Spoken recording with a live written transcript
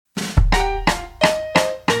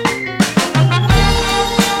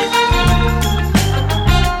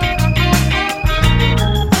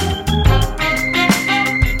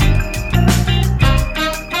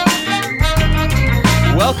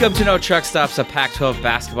Welcome to No Truck Stops, a Pac-12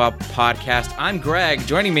 basketball podcast. I'm Greg.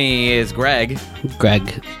 Joining me is Greg.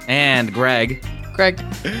 And Greg.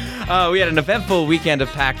 We had an eventful weekend of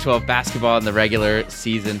Pac-12 basketball in the regular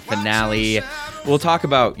season finale. We'll talk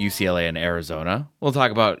about UCLA and Arizona. We'll talk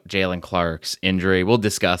about Jalen Clark's injury. We'll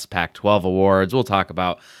discuss Pac-12 awards. We'll talk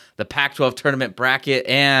about the Pac-12 tournament bracket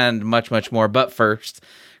and much, much more. But first,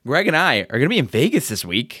 Greg and I are going to be in Vegas this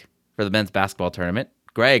week for the men's basketball tournament.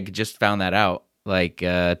 Greg just found that out like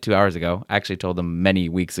 2 hours ago. I actually told him many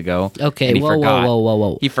weeks ago. Okay,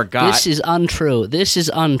 whoa. He forgot. This is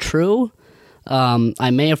untrue. I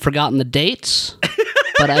may have forgotten the dates,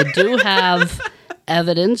 but I do have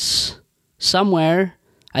evidence somewhere,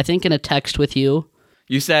 I think in a text with you.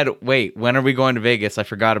 You said, wait, when are we going to Vegas? I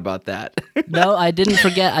forgot about that. No, I didn't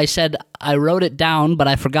forget. I said I wrote it down, but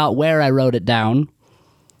I forgot where I wrote it down.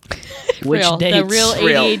 Which dates? The real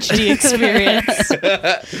ADHD experience.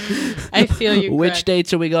 I feel you, Which Greg.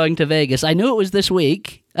 dates are we going to Vegas? I knew it was this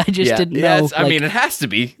week. I just didn't know. I mean, it has to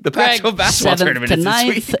be. The Pac-12 basketball 7th tournament to is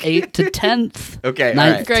 9th, this week. 8th to 10th. Okay, 9th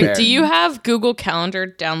all right. Greg, fair. do you have Google Calendar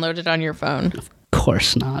downloaded on your phone? Of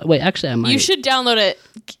course not. Wait, actually, I might. You should download it.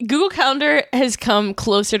 Google Calendar has come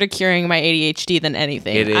closer to curing my ADHD than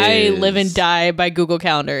anything. It I is. live and die by Google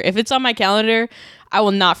Calendar. If it's on my calendar, I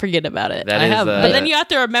will not forget about it. That is, but then you have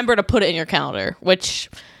to remember to put it in your calendar, which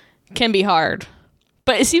can be hard.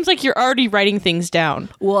 But it seems like you're already writing things down.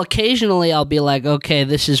 Well, occasionally I'll be like, okay,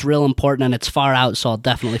 this is real important and it's far out, so I'll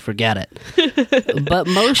definitely forget it. But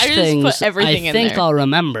most I just things put everything I in think there. I'll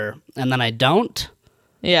remember, and then I don't,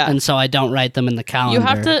 Yeah. and so I don't write them in the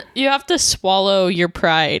calendar. You have to swallow your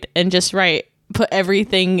pride and just put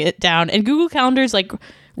everything down. And Google Calendar is like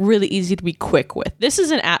really easy to be quick with. This is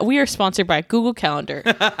an app. We are sponsored by Google Calendar.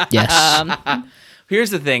 Yes. Here's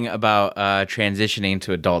the thing about transitioning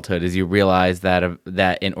to adulthood is you realize that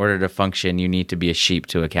in order to function, you need to be a sheep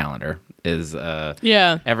to a calendar.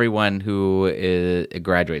 Yeah. Everyone who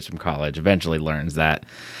graduates from college eventually learns that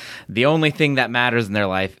the only thing that matters in their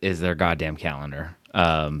life is their goddamn calendar.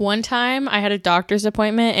 One time I had a doctor's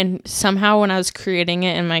appointment, and somehow when I was creating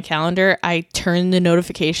it in my calendar, I turned the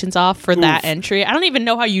notifications off for that entry. I don't even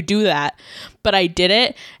know how you do that, but I did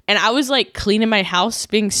it. And I was like cleaning my house,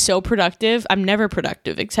 being so productive. I'm never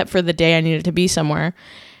productive except for the day I needed to be somewhere.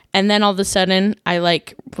 And then all of a sudden I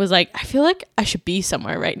was like, I feel like I should be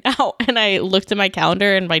somewhere right now. And I looked at my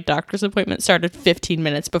calendar and my doctor's appointment started 15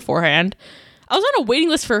 minutes beforehand. I was on a waiting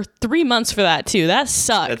list for 3 months for that too. That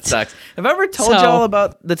sucked. That sucks. Have I ever told y'all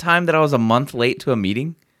about the time that I was a month late to a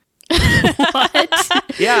meeting? What?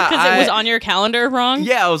 Yeah. Because it was on your calendar wrong?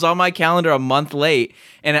 Yeah, it was on my calendar a month late.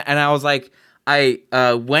 And I was like, I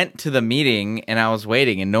went to the meeting and I was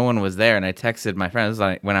waiting and no one was there. And I texted my friend, this was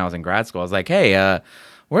like when I was in grad school. I was like, hey,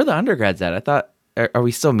 where are the undergrads at? I thought, are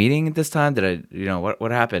we still meeting at this time?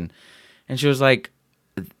 What happened? And she was like,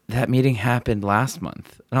 that meeting happened last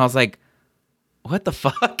month. And I was like, what the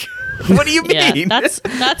fuck? What do you mean? Yeah,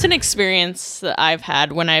 that's an experience that I've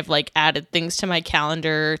had when I've like added things to my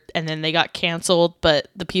calendar and then they got canceled, but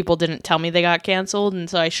the people didn't tell me they got canceled, and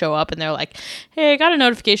so I show up and they're like, "Hey, I got a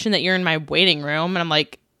notification that you're in my waiting room," and I'm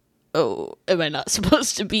like, "Oh, am I not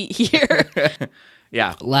supposed to be here?"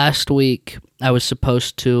 Yeah. Last week, I was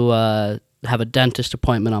supposed to have a dentist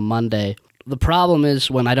appointment on Monday. The problem is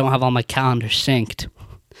when I don't have all my calendars synced.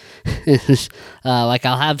 Like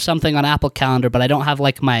I'll have something on Apple Calendar, but I don't have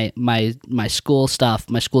like my school stuff,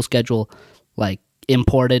 my school schedule, like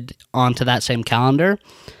imported onto that same calendar.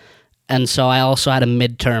 And so I also had a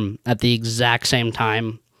midterm at the exact same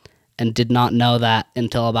time, and did not know that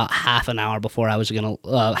until about half an hour before the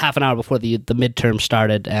midterm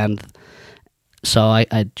started, and so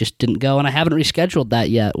I just didn't go, and I haven't rescheduled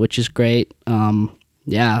that yet, which is great.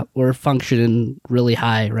 Yeah, we're functioning really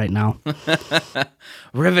high right now.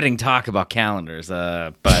 Riveting talk about calendars.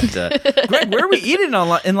 But Greg, where are we eating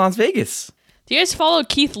in Las Vegas? Do you guys follow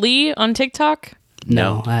Keith Lee on TikTok?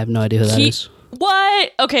 No, I have no idea who that is.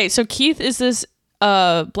 What? Okay, so Keith is this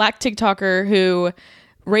black TikToker who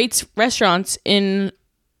rates restaurants in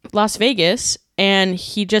Las Vegas, and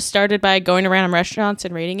he just started by going around restaurants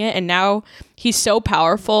and rating it, and now he's so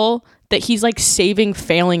powerful that he's like saving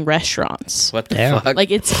failing restaurants. What the Damn. fuck?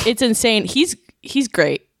 Like it's insane. He's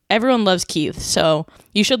great. Everyone loves Keith, so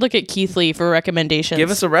you should look at Keith Lee for recommendations.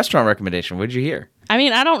 Give us a restaurant recommendation. What did you hear? I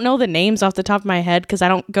mean, I don't know the names off the top of my head because I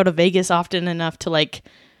don't go to Vegas often enough to like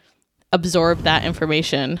absorb that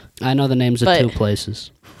information. I know the names of But- 2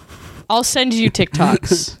 places. I'll send you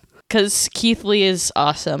TikToks because Keith Lee is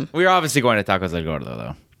awesome. We're obviously going to Tacos El Gordo,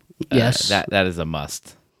 though. Yes. That is a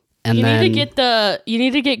must. And You then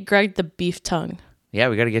need to get Greg the beef tongue. Yeah,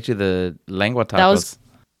 we got to get you the lengua tacos.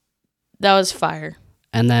 That was fire.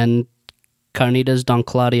 And then Carnitas Don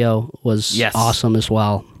Claudio was awesome as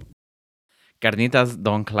well. Carnitas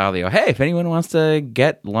Don Claudio. Hey, if anyone wants to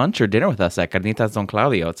get lunch or dinner with us at Carnitas Don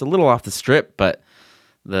Claudio, it's a little off the strip, but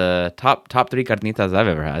the top 3 carnitas I've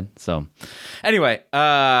ever had. So anyway,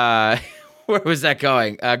 where was that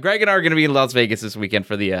going? Greg and I are going to be in Las Vegas this weekend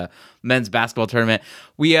for the men's basketball tournament.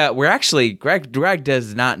 We're actually, Greg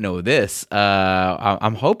does not know this.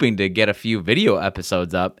 I'm hoping to get a few video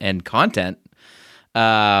episodes up and content.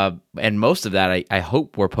 And most of that, I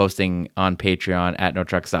hope we're posting on Patreon at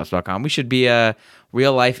NoTruckStops.com. We should be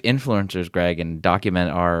real life influencers, Greg, and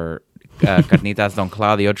document our Carnitas Don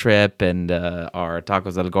Claudio trip and our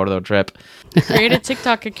Tacos del Gordo trip. Create a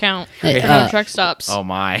TikTok account. No Truck Stops. Oh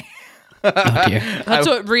my. Oh dear. That's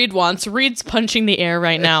what Reed wants. Reed's punching the air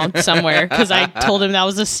right now somewhere because I told him that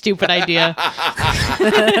was a stupid idea.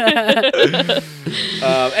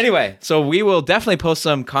 Anyway, so we will definitely post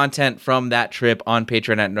some content from that trip on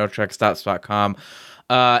Patreon at NoTruckStops.com.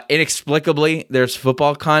 Inexplicably, there's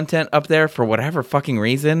football content up there for whatever fucking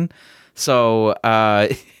reason. So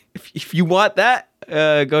if you want that,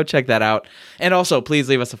 go check that out. And also, please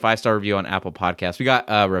leave us a 5-star review on Apple Podcasts. We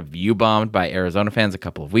got review bombed by Arizona fans a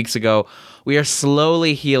couple of weeks ago. We are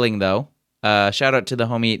slowly healing, though. Shout out to the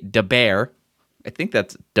homie DeBear. I think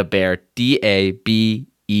that's DeBear,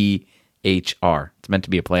 DABEHR. It's meant to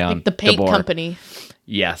be a play on like the paint DeBoer. company.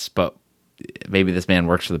 Yes, but maybe this man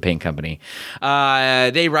works for the paint company.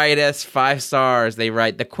 They write us 5 stars. They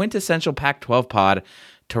write, the quintessential Pac-12 pod.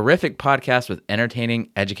 Terrific podcast with entertaining,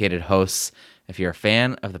 educated hosts. If you're a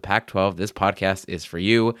fan of the Pac-12, this podcast is for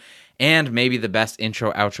you. And maybe the best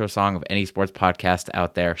intro-outro song of any sports podcast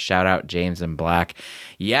out there. Shout out James and Black.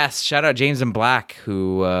 Yes, shout out James and Black,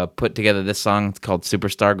 who put together this song. It's called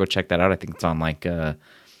Superstar. Go check that out. I think it's on like, I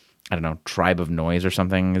don't know, Tribe of Noise or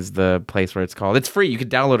something is the place where it's called. It's free. You can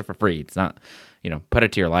download it for free. It's not, put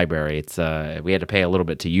it to your library. It's we had to pay a little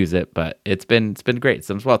bit to use it, but it's been great.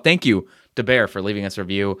 So, well, thank you to Bear for leaving us a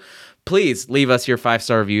review. Please leave us your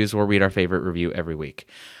 5-star reviews. We'll read our favorite review every week.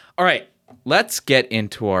 All right, let's get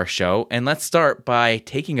into our show, and let's start by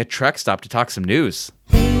taking a truck stop to talk some news.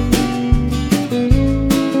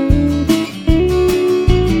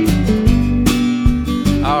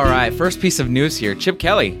 All right, first piece of news here. Chip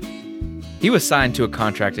Kelly. He was signed to a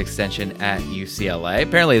contract extension at UCLA.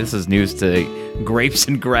 Apparently, this is news to Grapes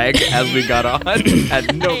and Greg as we got on.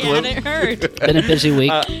 Had no clue. I hadn't heard. Been a busy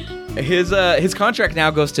week. His contract now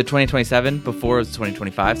goes to 2027. Before it was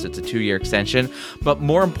 2025, so it's a 2-year extension. But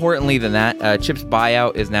more importantly than that, Chip's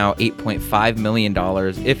buyout is now $8.5 million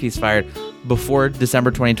if he's fired before December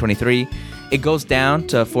 2023. It goes down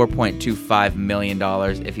to $4.25 million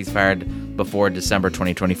if he's fired before December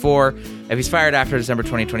 2024. If he's fired after December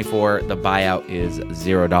 2024, the buyout is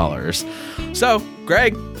 $0. So,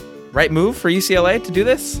 Greg, right move for UCLA to do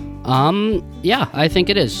this? Yeah, I think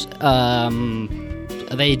it is.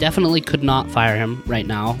 They definitely could not fire him right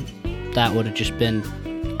now. That would have just been,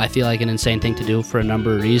 I feel like, an insane thing to do for a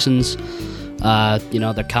number of reasons.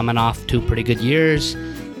 They're coming off 2 pretty good years.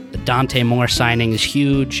 The Dante Moore signing is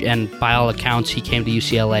huge, and by all accounts, he came to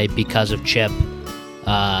UCLA because of Chip.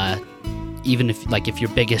 Even if your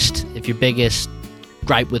biggest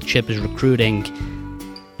gripe with Chip is recruiting,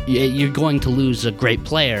 you're going to lose a great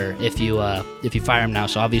player if you fire him now.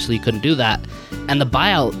 So obviously you couldn't do that. And the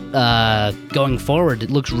buyout going forward,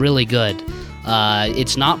 it looks really good.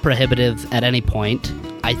 It's not prohibitive at any point.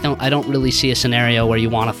 I don't really see a scenario where you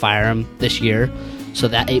want to fire him this year. So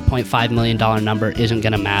that $8.5 million number isn't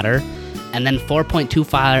going to matter. And then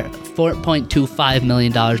 $4.25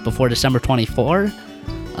 million before December 24.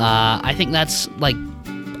 I think that's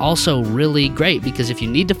also really great, because if you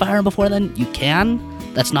need to fire him before then, you can.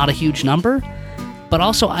 That's not a huge number. But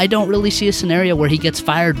also, I don't really see a scenario where he gets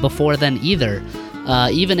fired before then either.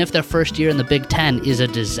 Even if their first year in the Big Ten is a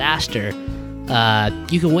disaster,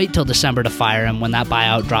 you can wait till December to fire him when that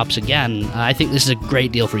buyout drops again. I think this is a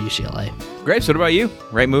great deal for UCLA. Grapes, what about you?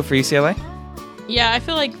 Right move for UCLA? Yeah, I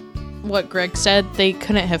feel like what Greg said, they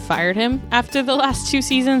couldn't have fired him after the last 2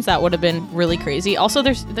 seasons. That would have been really crazy. Also,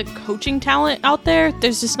 there's the coaching talent out there.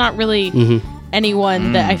 There's just not really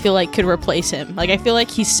anyone that I feel like could replace him. I feel like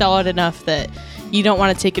he's solid enough that you don't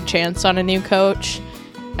want to take a chance on a new coach.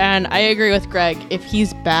 And I agree with Greg. If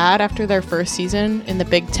he's bad after their first season in the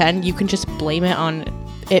Big Ten, you can just blame it on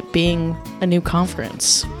it being a new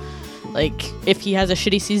conference. If he has a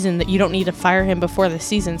shitty season, that you don't need to fire him before the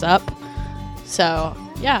season's up. So,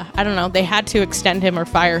 yeah, I don't know. They had to extend him or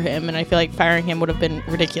fire him, and I feel like firing him would have been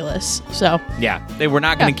ridiculous. So, yeah, they were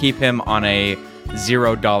not going to keep him on a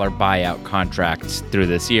 $0 buyout contract through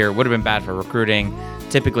this year. Would have been bad for recruiting.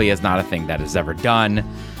 Typically is not a thing that is ever done.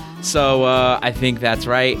 So I think that's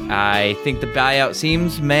right. I think the buyout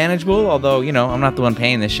seems manageable, although, I'm not the one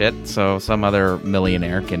paying this shit. So some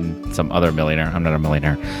millionaire out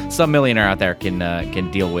there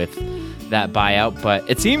can deal with that buyout. But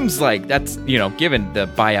it seems like that's, given the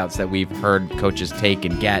buyouts that we've heard coaches take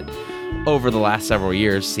and get over the last several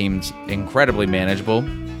years, seems incredibly manageable.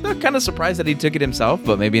 I'm kind of surprised that he took it himself,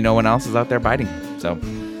 but maybe no one else is out there biting. So...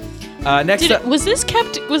 next up, was this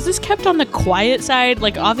kept on the quiet side?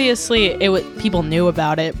 Like, obviously people knew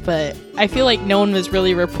about it, but I feel like no one was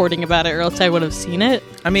really reporting about it, or else I would have seen it.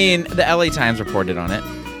 I mean, the LA Times reported on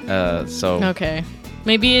it, so okay,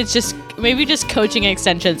 maybe just coaching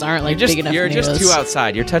extensions aren't like big enough. You're news. just too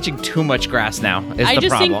outside. You're touching too much grass now. I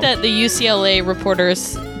just think that the UCLA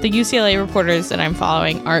reporters that I'm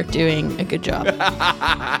following aren't doing a good job.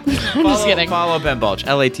 I'm just kidding. Follow Ben Bulch,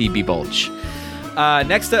 LATB Bulch.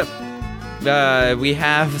 Next up. We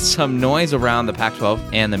have some noise around the Pac-12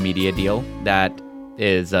 and the media deal that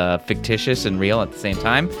is fictitious and real at the same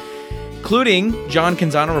time, including John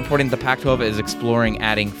Canzano reporting the Pac-12 is exploring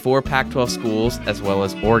adding 4 Pac-12 schools, as well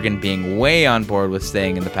as Oregon being way on board with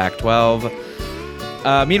staying in the Pac-12.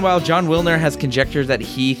 Meanwhile, John Wilner has conjectured that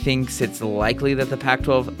he thinks it's likely that the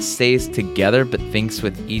Pac-12 stays together, but thinks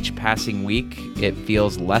with each passing week, it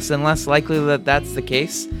feels less and less likely that that's the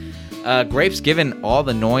case. Grapes, given all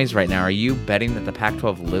the noise right now, are you betting that the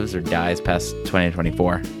Pac-12 lives or dies past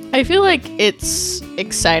 2024? I feel like it's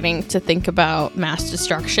exciting to think about mass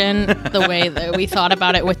destruction the way that we thought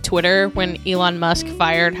about it with Twitter when Elon Musk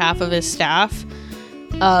fired half of his staff.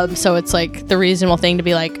 So it's like the reasonable thing to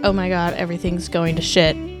be like, oh my God, everything's going to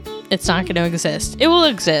shit. It's not going to exist. It will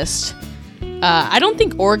exist. I don't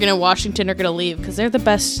think Oregon and Washington are going to leave because they're the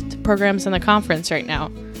best programs in the conference right now.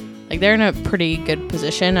 Like, they're in a pretty good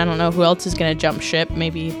position. I don't know who else is going to jump ship.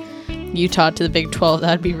 Maybe Utah to the Big 12.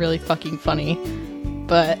 That'd be really fucking funny.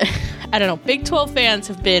 But, I don't know. Big 12 fans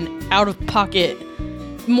have been out of pocket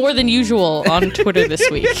more than usual on Twitter this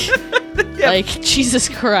week. Yeah. Like, Jesus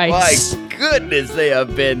Christ. My goodness, they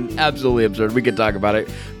have been absolutely absurd. We could talk about it.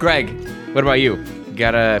 Greg, what about you?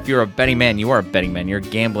 If you're a betting man, you are a betting man. You're a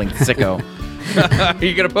gambling sicko. Are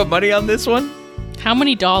you going to put money on this one? How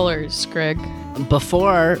many dollars, Greg?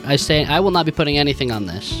 Before I say, I will not be putting anything on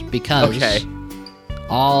this because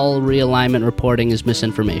all realignment reporting is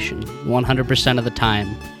misinformation 100% of the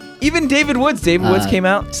time. Even David Woods came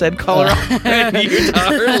out, said Colorado and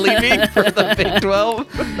Utah are leaving for the Big 12.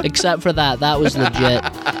 Except for that was legit,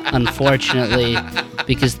 unfortunately,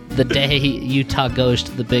 because the day Utah goes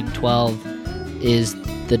to the Big 12 is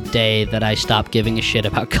the day that I stop giving a shit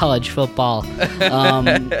about college football.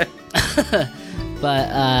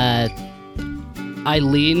 But I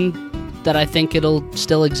lean that I think it'll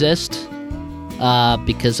still exist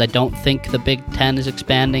because I don't think the Big 10 is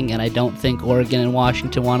expanding, and I don't think Oregon and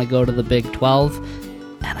Washington want to go to the Big 12.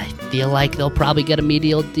 And I feel like they'll probably get a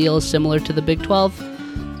media deal similar to the Big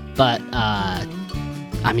 12. But, I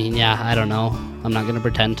don't know. I'm not going to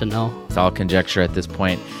pretend to know. It's all conjecture at this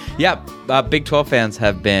point. Yeah, Big 12 fans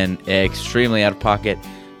have been extremely out of pocket.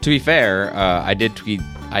 To be fair, I did tweet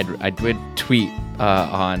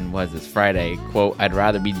on, Friday, quote, I'd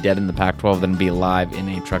rather be dead in the Pac-12 than be alive in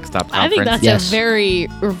a truck stop conference. I think that's a very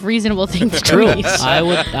reasonable thing to tweet.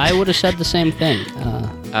 I would have said the same thing.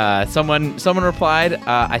 Someone replied,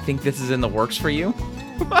 I think this is in the works for you.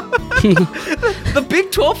 The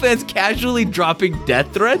Big 12 fans casually dropping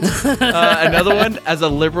death threats. Another one, as a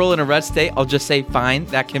liberal in a red state, I'll just say, fine,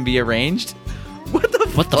 that can be arranged. What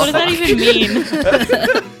does that even mean?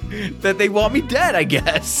 That they want me dead, I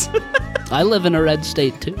guess. I live in a red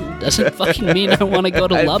state too. Doesn't fucking mean I want to go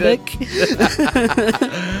to Lubbock.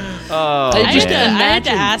 I had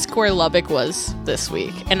to ask where Lubbock was this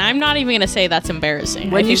week, and I'm not even going to say that's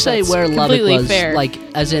embarrassing. When you say where Lubbock was, fair. Like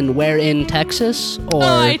as in where in Texas, or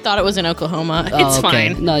I thought it was in Oklahoma. It's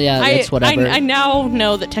okay. fine. No, yeah, it's whatever. I now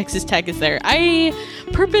know that Texas Tech is there. I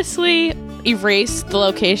purposely erased the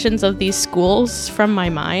locations of these schools from my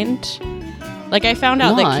mind. Like, I found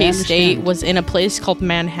out that K-State was in a place called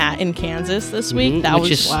Manhattan, Kansas this week. That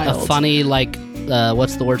was wild. Which is a funny,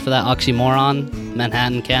 what's the word for that? Oxymoron?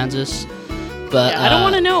 Manhattan, Kansas. But I don't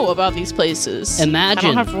want to know about these places.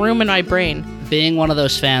 Imagine. I don't have room in my brain. Being one of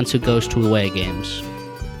those fans who goes to away games.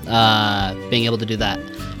 Being able to do that.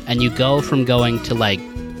 And you go from going to,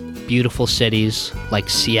 beautiful cities like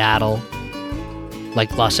Seattle,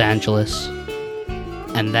 like Los Angeles,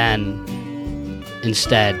 and then,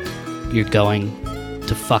 instead, you're going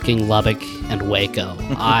to fucking Lubbock and Waco.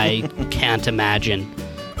 I can't imagine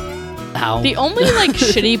how. The only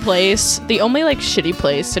shitty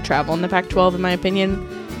place to travel in the Pac-12, in my opinion,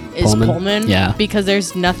 is Pullman. Yeah. Because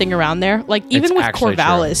there's nothing around there. Like, even with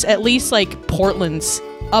Corvallis, at least, like, Portland's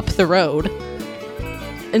up the road.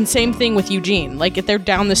 And same thing with Eugene. Like, if they're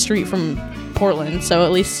down the street from Portland, so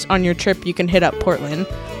at least on your trip you can hit up Portland.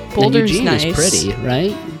 Boulder's and Eugene nice. is pretty,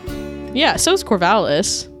 right? Yeah, so is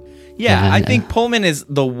Corvallis. Yeah, I think Pullman is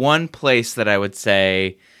the one place that I would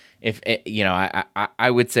say, if it,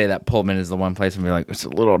 I would say that Pullman is the one place I'm like, it's a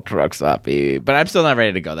little truck stoppy, but I'm still not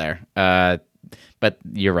ready to go there. But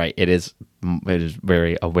you're right, it is a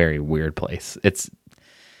very weird place. It's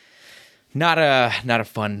not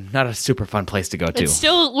a super fun place to go to. It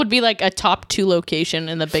still would be like a top 2 location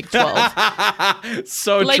in the Big 12.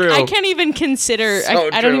 So like, true. I can't even consider.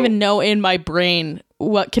 I don't even know in my brain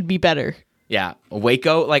what could be better. Yeah,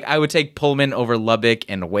 Waco. Like, I would take Pullman over Lubbock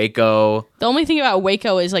and Waco. The only thing about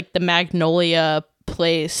Waco is like the Magnolia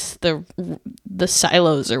place, the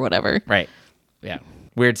silos or whatever. Right. Yeah.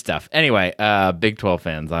 Weird stuff. Anyway, Big 12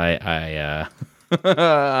 fans, I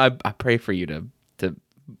I pray for you to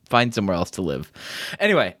find somewhere else to live.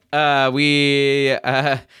 Anyway, that's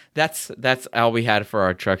all we had for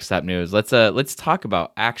our truck stop news. Let's talk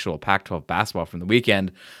about actual Pac-12 basketball from the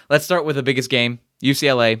weekend. Let's start with the biggest game.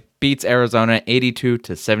 UCLA beats Arizona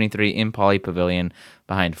 82-73 in Pauley Pavilion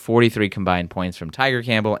behind 43 combined points from Tiger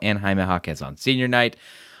Campbell and Jaime Jaquez on senior night.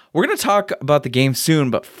 We're going to talk about the game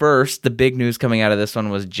soon, but first, the big news coming out of this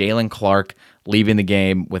one was Jaylen Clark leaving the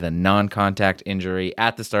game with a non-contact injury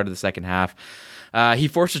at the start of the second half. He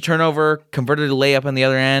forced a turnover, converted a layup on the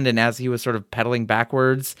other end, and as he was sort of pedaling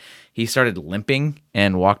backwards, he started limping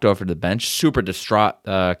and walked over to the bench. Super distraught.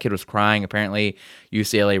 Kid was crying. Apparently,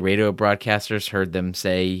 UCLA radio broadcasters heard them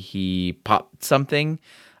say he popped something.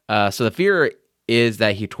 So the fear is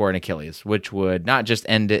that he tore an Achilles, which would not just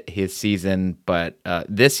end his season but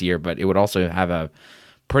this year, but it would also have a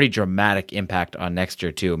pretty dramatic impact on next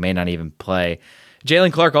year, too. May not even play.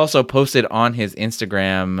 Jaylen Clark also posted on his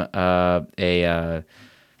Instagram I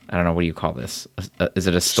don't know, what do you call this? Is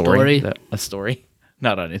it a story? A story?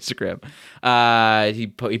 Not on Instagram.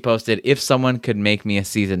 He posted, if someone could make me a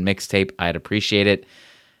season mixtape, I'd appreciate it.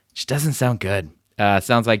 Which doesn't sound good.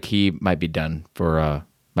 Sounds like he might be done for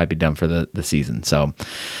the season. So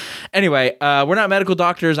anyway, we're not medical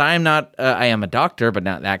doctors. I am a doctor, but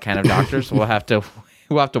not that kind of doctor. So we'll have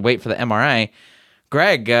to wait for the MRI.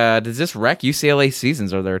 Greg, does this wreck UCLA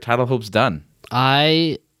seasons? Are their title hopes done?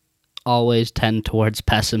 I always tend towards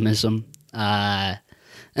pessimism. I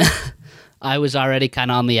was already kind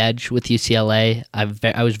of on the edge with UCLA.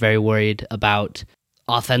 I was very worried about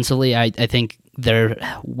offensively. I think there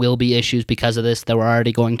will be issues because of this. There were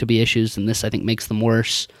already going to be issues, and this, I think, makes them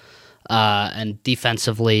worse. And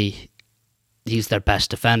defensively, he's their best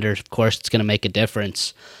defender. Of course, it's going to make a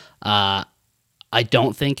difference. I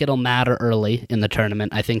don't think it'll matter early in the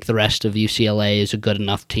tournament. I think the rest of UCLA is a good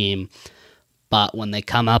enough team. But when they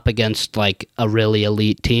come up against like a really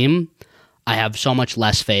elite team, I have so much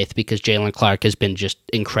less faith because Jaylen Clark has been just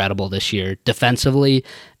incredible this year defensively.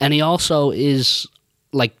 And he also is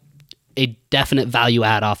like a definite value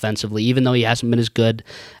add offensively, even though he hasn't been as good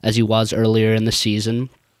as he was earlier in the season.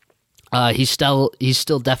 He's still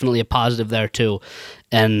definitely a positive there too.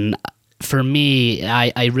 And for me,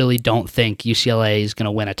 I really don't think UCLA is going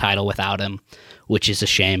to win a title without him, which is a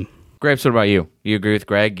shame. Grapes, what about you? You agree with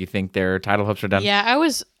Greg? You think their title hopes are done? Yeah, I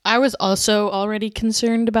was also already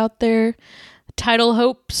concerned about their title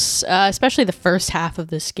hopes, especially the first half of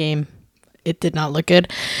this game. It did not look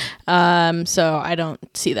good. So I don't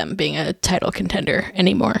see them being a title contender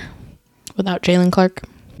anymore without Jaylen Clark.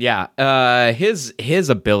 Yeah, his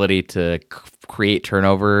ability to create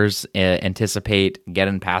turnovers, anticipate, get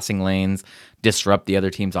in passing lanes, disrupt the other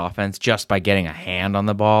team's offense just by getting a hand on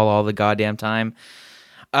the ball all the goddamn time.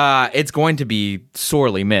 It's going to be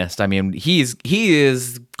sorely missed. I mean, he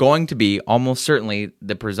is going to be almost certainly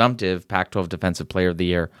the presumptive Pac-12 Defensive Player of the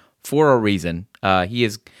Year for a reason. He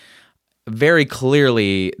is very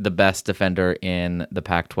clearly the best defender in the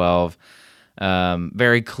Pac-12.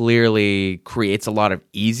 Very clearly creates a lot of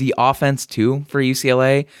easy offense too for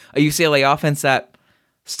UCLA. A UCLA offense that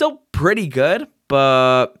still pretty good,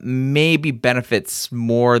 but maybe benefits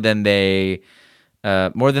more than they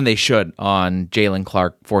should on Jaylen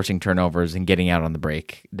Clark forcing turnovers and getting out on the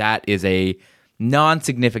break. That is a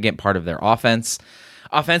non-significant part of their offense.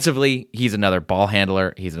 Offensively, he's another ball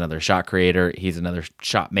handler. He's another shot creator. He's another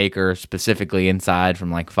shot maker, specifically inside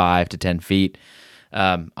from like 5 to 10 feet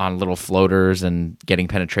on little floaters and getting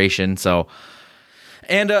penetration. So,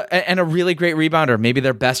 and a really great rebounder, maybe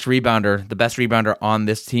their best rebounder, the best rebounder on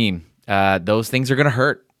this team. Those things are going to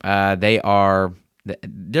hurt. They're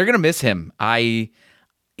going to miss him.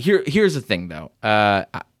 here's the thing, though.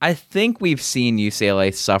 I think we've seen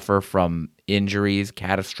UCLA suffer from injuries,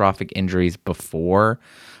 catastrophic injuries before.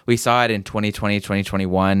 We saw it in 2020,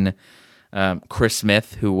 2021. Chris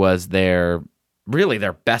Smith, who was their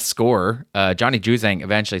best scorer, Johnny Juzang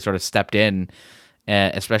eventually sort of stepped in,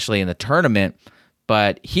 especially in the tournament.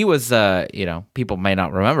 But he was, people may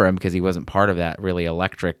not remember him because he wasn't part of that really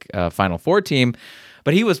electric Final Four team.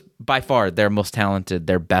 But he was by far their most talented,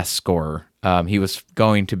 their best scorer. He was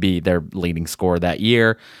going to be their leading scorer that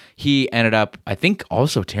year. He ended up, I think,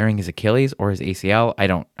 also tearing his Achilles or his ACL. I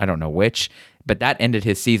don't know which, but that ended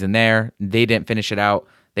his season there. They didn't finish it out.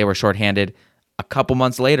 They were shorthanded. A couple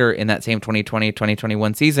months later, in that same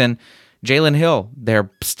 2020-2021 season, Jalen Hill, their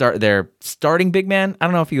starting big man. I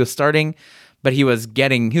don't know if he was starting, but he was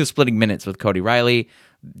splitting minutes with Cody Riley,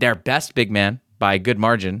 their best big man by a good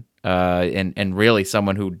margin. And really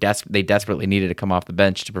someone who they desperately needed to come off the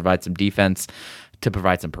bench to provide some defense, to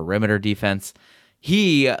provide some perimeter defense.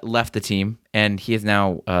 He left the team, and he is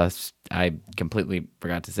now, I completely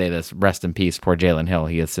forgot to say this, rest in peace, poor Jalen Hill.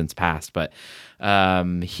 He has since passed, but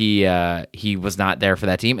he was not there for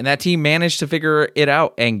that team, and that team managed to figure it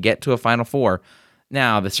out and get to a Final Four.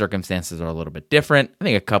 Now, the circumstances are a little bit different. I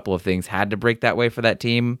think a couple of things had to break that way for that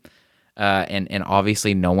team. And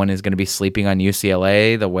obviously no one is going to be sleeping on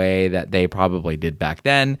UCLA the way that they probably did back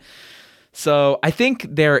then. So I think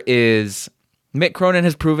Mick Cronin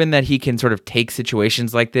has proven that he can sort of take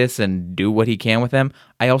situations like this and do what he can with them.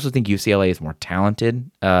 I also think UCLA is more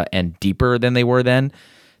talented and deeper than they were then.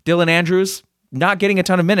 Dylan Andrews, not getting a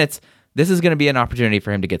ton of minutes. This is going to be an opportunity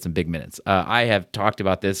for him to get some big minutes. I have talked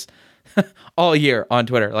about this all year on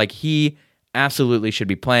Twitter. Like, he absolutely should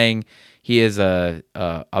be playing. He is a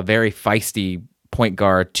very feisty point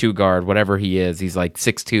guard, two guard, whatever he is. He's like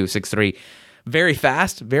 6'2", 6'3", very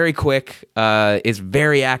fast, very quick, is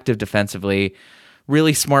very active defensively,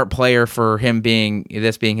 really smart player for him being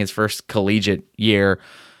his first collegiate year.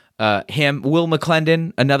 Will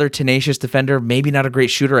McClendon, another tenacious defender, maybe not a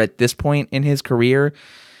great shooter at this point in his career,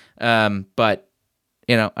 but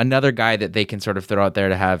another guy that they can sort of throw out there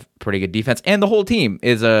to have pretty good defense, and the whole team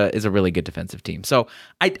is a really good defensive team. So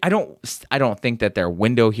I don't think that their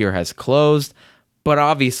window here has closed, but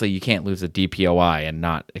obviously you can't lose a DPOI and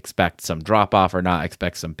not expect some drop off or not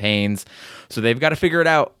expect some pains. So they've got to figure it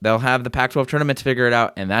out. They'll have the Pac-12 tournament to figure it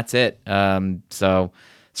out, and that's it. So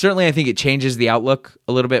certainly I think it changes the outlook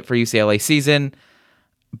a little bit for UCLA season,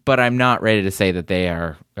 but I'm not ready to say that they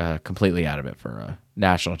are completely out of it for a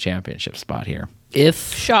national championship spot here.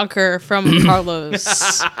 Shocker from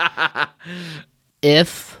Carlos.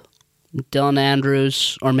 If Dylan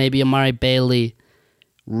Andrews or maybe Amari Bailey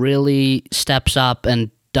really steps up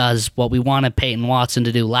and does what we wanted Peyton Watson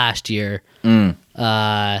to do last year,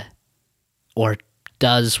 or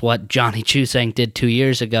does what Johnny Juzang did 2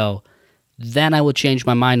 years ago, then I will change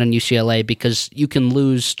my mind on UCLA, because you can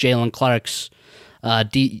lose Jalen Clark's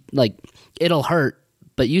it'll hurt,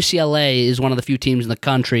 but UCLA is one of the few teams in the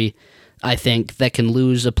country, I think, that can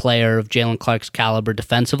lose a player of Jalen Clark's caliber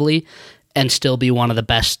defensively and still be one of the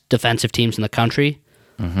best defensive teams in the country.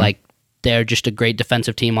 Mm-hmm. Like, they're just a great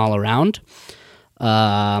defensive team all around.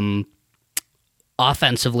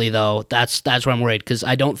 Offensively, though, that's where I'm worried, because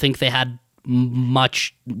I don't think they had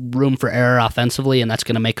much room for error offensively, and that's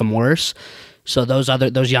going to make them worse. So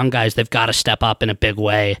those young guys, they've got to step up in a big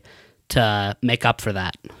way to make up for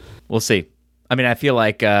that. We'll see. I mean, I feel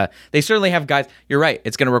like they certainly have guys. You're right.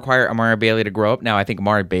 It's going to require Amari Bailey to grow up. Now, I think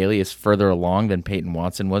Amari Bailey is further along than Peyton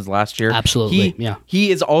Watson was last year. Absolutely, yeah.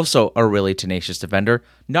 He is also a really tenacious defender.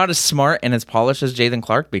 Not as smart and as polished as Jalen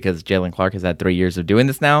Clark, because Jalen Clark has had 3 years of doing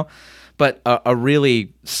this now, but a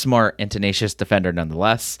really smart and tenacious defender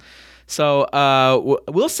nonetheless. So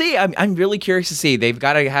we'll see. I'm really curious to see. They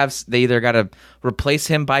either got to replace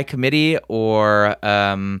him by committee, or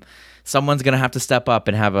someone's going to have to step up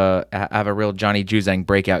and have a real Johnny Juzang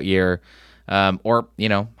breakout year. Or,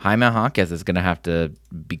 Jaime Jaquez is going to have to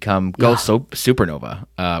go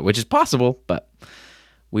supernova, which is possible, but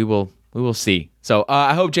we will see. So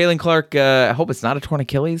I hope Jalen Clark, I hope it's not a torn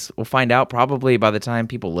Achilles. We'll find out probably by the time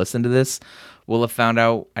people listen to this. We'll have found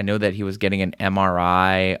out. I know that he was getting an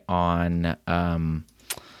MRI on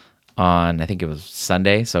I think it was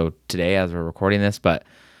Sunday, so today as we're recording this, but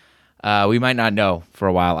we might not know for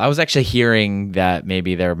a while. I was actually hearing that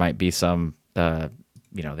maybe there might be some,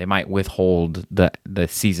 they might withhold the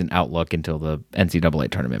season outlook until the NCAA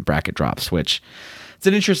tournament bracket drops, which it's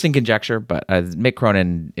an interesting conjecture, but Mick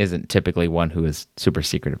Cronin isn't typically one who is super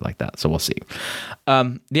secretive like that, so we'll see.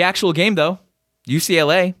 The actual game, though,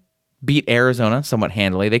 UCLA beat Arizona somewhat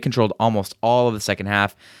handily. They controlled almost all of the second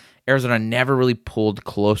half. Arizona never really pulled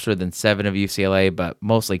closer than 7 of UCLA, but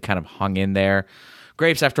mostly kind of hung in there.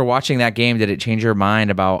 Grapes, after watching that game, did it change your mind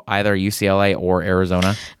about either UCLA or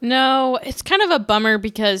Arizona? No, it's kind of a bummer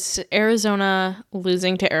because Arizona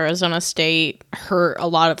losing to Arizona State hurt a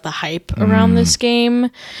lot of the hype around this game.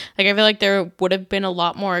 Like, I feel like there would have been a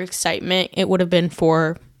lot more excitement. It would have been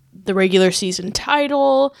for the regular season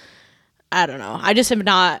title. I don't know. I just have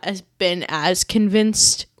not been as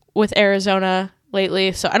convinced with Arizona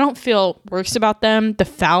lately, so I don't feel worse about them. The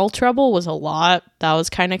foul trouble was a lot. That was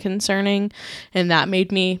kind of concerning, and that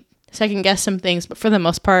made me second guess some things, but for the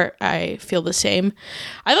most part, I feel the same.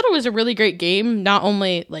 I thought it was a really great game, not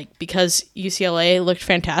only like because UCLA looked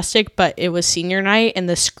fantastic, but it was senior night, and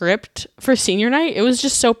the script for senior night, it was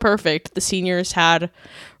just so perfect. The seniors had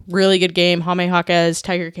really good game. Jaime Jaquez,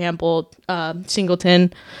 Tiger Campbell,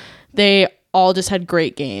 Singleton, they all just had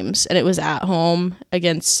great games, and it was at home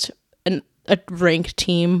against a ranked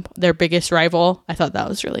team, their biggest rival. I thought that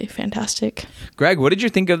was really fantastic. Greg, what did you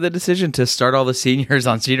think of the decision to start all the seniors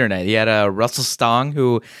on senior night? He had Russell Stong,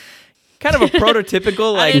 who kind of a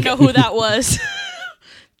prototypical I didn't know who that was.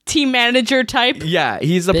 Team manager type. Yeah,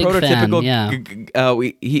 he's a Big prototypical. Fan,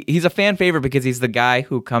 yeah. He's a fan favorite because he's the guy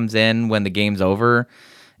who comes in when the game's over,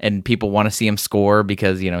 and people want to see him score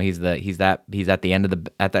because he's at the end of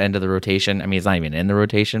the rotation. I mean, he's not even in the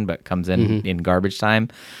rotation, but comes in in garbage time.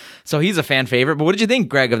 So he's a fan favorite. But what did you think,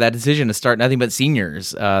 Greg, of that decision to start nothing but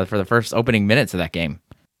seniors for the first opening minutes of that game?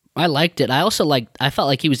 I liked it. I felt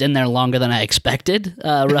like he was in there longer than I expected.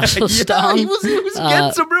 Russell Stong. He was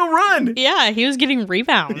getting some real run. Yeah, he was getting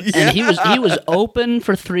rebounds. And he was open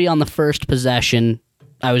for 3 on the first possession.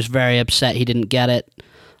 I was very upset he didn't get it.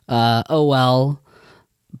 Oh well.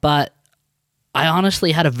 But I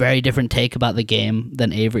honestly had a very different take about the game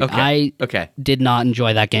than Avery. Okay. I did not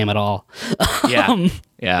enjoy that game at all. Yeah.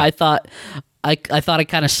 Yeah. I thought it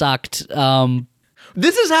kind of sucked.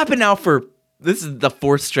 This has happened now this is the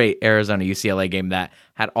 4th straight Arizona UCLA game that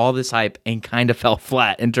had all this hype and kind of fell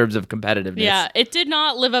flat in terms of competitiveness. Yeah, it did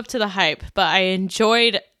not live up to the hype, but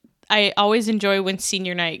I always enjoy when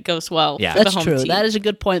senior night goes well. Yeah, for That's the home true. team. That is a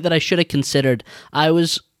good point that I should have considered. I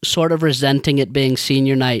was sort of resenting it being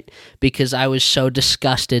senior night because I was so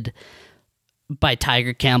disgusted by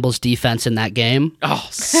Tiger Campbell's defense in that game. Oh,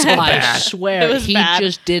 so I bad. swear, he bad.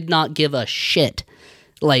 just did not give a shit.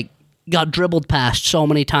 Like, got dribbled past so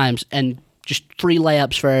many times and just free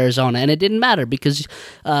layups for Arizona. And it didn't matter because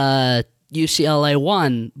UCLA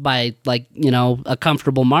won by, a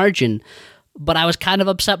comfortable margin. But I was kind of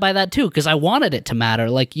upset by that too because I wanted it to matter.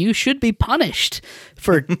 Like, you should be punished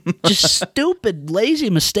for just stupid, lazy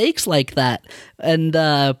mistakes like that. And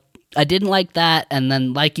I didn't like that. And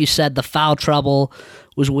then, like you said, the foul trouble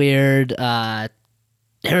was weird.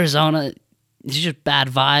 Arizona, it's just bad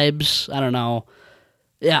vibes. I don't know.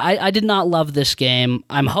 Yeah, I did not love this game.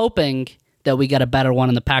 I'm hoping that we get a better one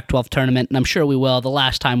in the Pac-12 tournament, and I'm sure we will. The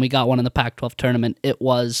last time we got one in the Pac-12 tournament, it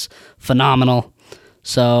was phenomenal.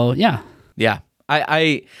 So, yeah. Yeah,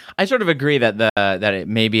 I sort of agree that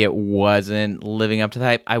maybe it wasn't living up to the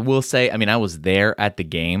hype. I will say, I mean, I was there at the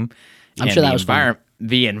game. I'm sure that was fun.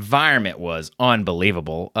 The environment was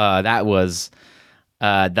unbelievable. That was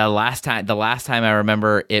the last time I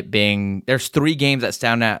remember it being. There's 3 games that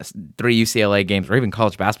stand out, 3 UCLA games, or even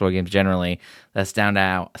college basketball games generally, that stand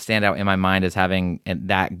out in my mind as having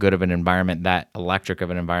that good of an environment, that electric of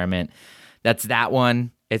an environment. That's that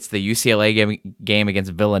one. It's the UCLA game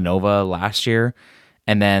against Villanova last year.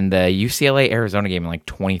 And then the UCLA-Arizona game in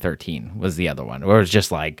 2013 was the other one, where it was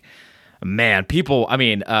just like, man, people, I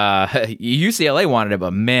mean, UCLA wanted it,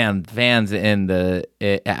 but man, fans at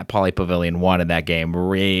Pauley Pavilion wanted that game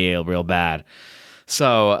real bad.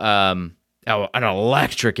 So, an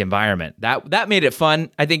electric environment. That made it fun.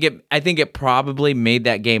 I think it probably made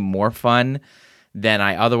that game more fun than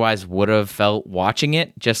I otherwise would have felt watching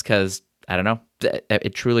it, just because, I don't know,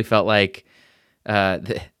 it truly felt like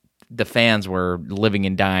the fans were living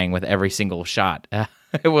and dying with every single shot.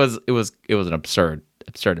 It was an absurd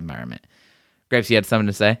environment. Grapes, you had something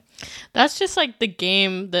to say? That's just like the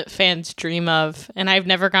game that fans dream of, and I've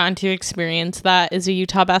never gotten to experience that as a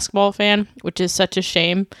Utah basketball fan, which is such a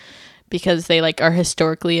shame because they are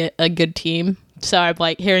historically a good team. So I'm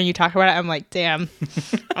hearing you talk about it, I'm like, damn,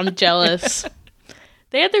 I'm jealous.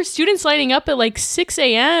 They had their students lining up at 6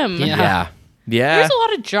 a.m. Yeah. Yeah. There's a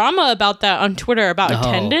lot of drama about that on Twitter about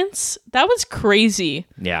attendance. That was crazy.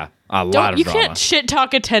 Yeah. A lot of you drama. can't shit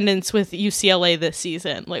talk attendance with UCLA this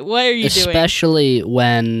season. Like, what are you doing? Especially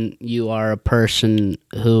when you are a person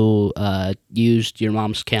who used your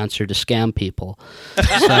mom's cancer to scam people.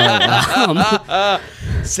 So,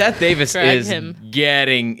 Seth Davis is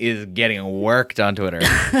getting worked on Twitter.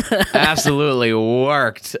 Absolutely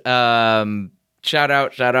worked. Shout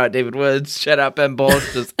out David Woods. Shout out Ben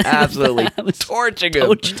Bolch. Just absolutely torching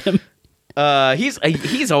him.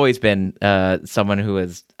 He's always been someone who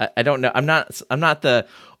is I don't know. I'm not the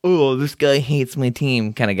this guy hates my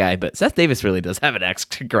team kind of guy, but Seth Davis really does have an axe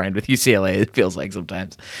to grind with UCLA. It feels like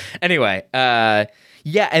sometimes. Anyway, and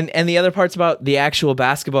the other parts about the actual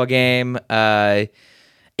basketball game,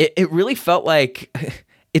 it really felt like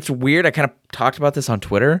it's weird. I kind of talked about this on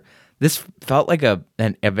Twitter. This felt like a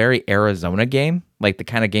very Arizona game, like the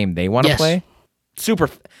kind of game they want to play.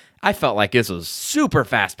 I felt like this was super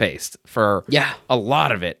fast paced for a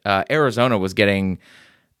lot of it. Arizona was getting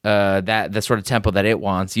the sort of tempo that it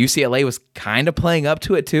wants. UCLA was kind of playing up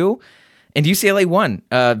to it too, and UCLA won.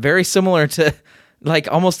 Very similar to like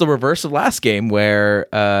almost the reverse of last game, where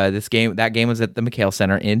that game was at the McHale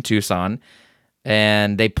Center in Tucson,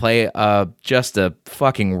 and they play just a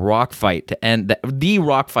fucking rock fight to end the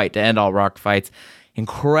rock fight to end all rock fights.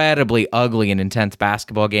 Incredibly ugly and intense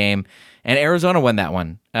basketball game. And Arizona won that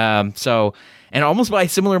one. And almost by a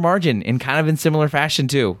similar margin and kind of in similar fashion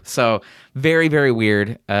too. So very, very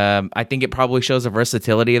weird. I think it probably shows the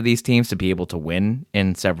versatility of these teams to be able to win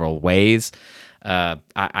in several ways.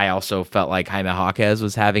 I also felt like Jaime Jaquez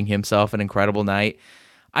was having himself an incredible night.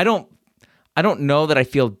 I don't know that I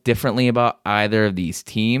feel differently about either of these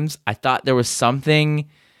teams. I thought there was something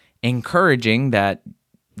encouraging that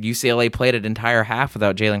UCLA played an entire half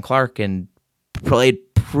without Jalen Clark and played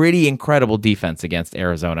pretty incredible defense against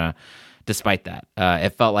Arizona despite that.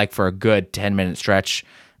 It felt like for a good 10-minute stretch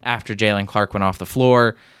after Jalen Clark went off the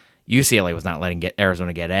floor, UCLA was not letting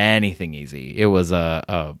Arizona get anything easy. It was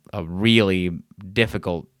a really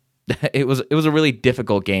difficult it was a really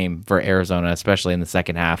difficult game for Arizona, especially in the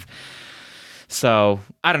second half. So,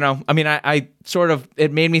 I don't know. I mean, I sort of,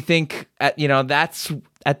 it made me think, that's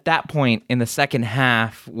at that point in the second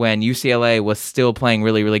half when UCLA was still playing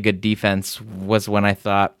really, really good defense was when I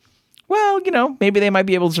thought, well, maybe they might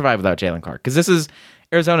be able to survive without Jalen Clark. Because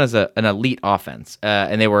Arizona's an elite offense,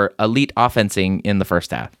 and they were elite offensing in the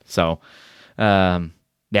first half. So,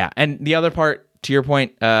 yeah. And the other part, to your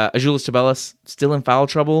point, Azuolas Tubelis still in foul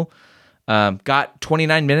trouble. Got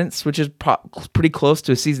 29 minutes, which is pretty close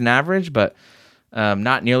to a season average, but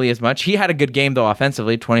not nearly as much. He had a good game, though,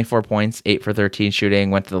 offensively. 24 points, 8 for 13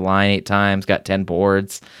 shooting, went to the line 8 times, got 10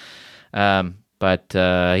 boards. But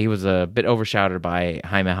he was a bit overshadowed by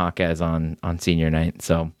Jaime Jaquez on senior night.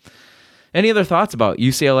 So any other thoughts about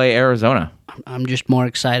UCLA, Arizona? I'm just more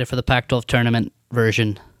excited for the Pac-12 tournament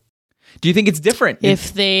version. Do you think it's different?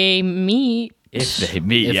 If they meet. If they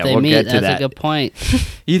meet, we'll get to that. That's a good point.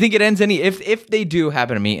 You think it ends if they do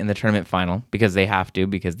happen to meet in the tournament final, because they have to,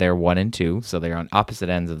 because they're 1 and 2, so they're on opposite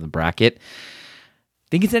ends of the bracket.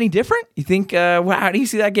 Think it's any different? You think, how do you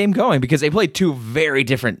see that game going? Because they played 2 very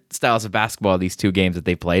different styles of basketball, these 2 games that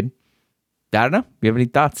they played. I don't know. Do you have any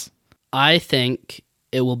thoughts? I think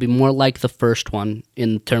it will be more like the first one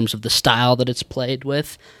in terms of the style that it's played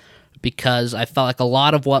with, because I felt like a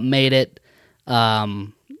lot of what made it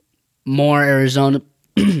more Arizona,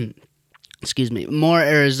 more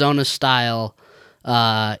Arizona style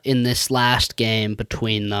in this last game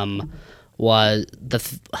between them was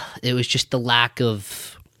it was just the lack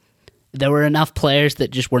of. There were enough players that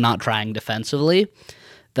just were not trying defensively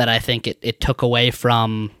that I think it took away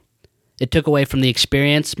from. It took away from the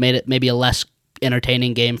experience, made it maybe a less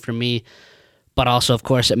entertaining game for me, but also, of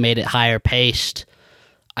course, it made it higher paced.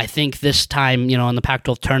 I think this time, in the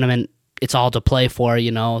Pac-12 tournament, it's all to play for,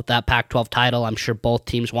 that Pac-12 title. I'm sure both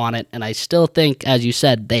teams want it, and I still think, as you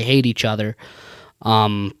said, they hate each other.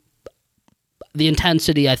 The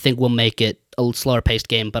intensity, I think, will make it a slower-paced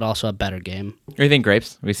game, but also a better game. What do you think,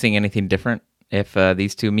 Grapes? Are we seeing anything different if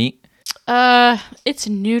these 2 meet? It's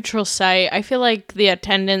a neutral site. I feel like the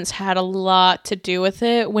attendance had a lot to do with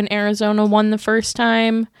it when Arizona won the first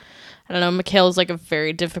time. I don't know, McHale is like a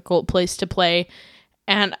very difficult place to play,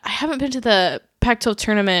 and I haven't been to the Pac-12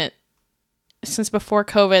 tournament since before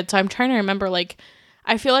COVID, so I'm trying to remember,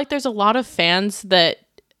 I feel like there's a lot of fans that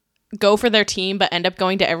go for their team but end up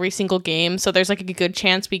going to every single game, so there's a good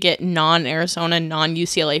chance we get non-Arizona,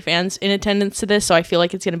 non-UCLA fans in attendance to this, so I feel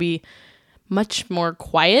like it's going to be much more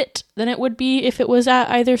quiet than it would be if it was at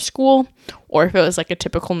either school, or if it was a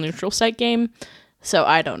typical neutral site game, so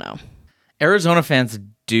I don't know. Arizona fans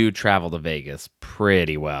do travel to Vegas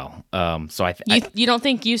pretty well, so you don't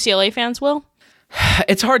think UCLA fans will?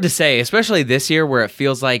 It's hard to say, especially this year where it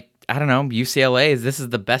feels like, I don't know, this is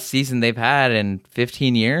the best season they've had in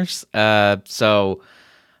 15 years. But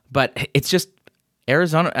it's just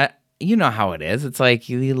Arizona. You know how it is. It's like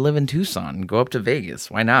you live in Tucson, go up to Vegas.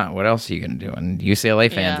 Why not? What else are you going to do? And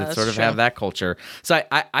UCLA fans, it sort of have that culture. So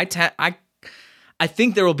I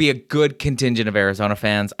think there will be a good contingent of Arizona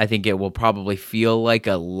fans. I think it will probably feel like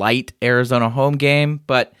a light Arizona home game,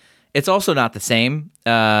 but it's also not the same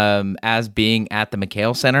as being at the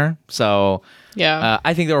McHale Center. So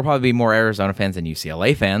I think there will probably be more Arizona fans than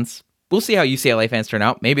UCLA fans. We'll see how UCLA fans turn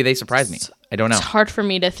out. Maybe they surprise me. I don't know. It's hard for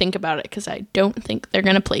me to think about it because I don't think they're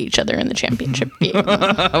going to play each other in the championship game.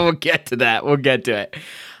 We'll get to that. We'll get to it.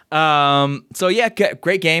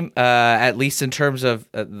 Great game. At least in terms of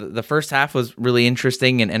the first half was really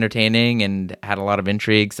interesting and entertaining and had a lot of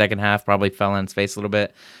intrigue. Second half probably fell on its face a little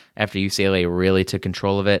bit after UCLA really took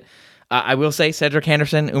control of it. I will say Cedric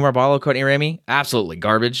Henderson, Oumar Ballo, Courtney Ramey, absolutely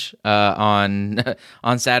garbage on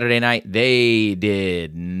Saturday night. They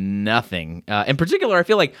did nothing. In particular, I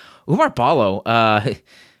feel like Oumar Ballo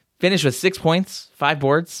finished with 6 points, 5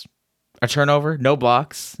 boards, a turnover, no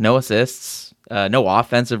blocks, no assists, no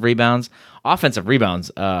offensive rebounds. Offensive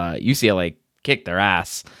rebounds, UCLA kicked their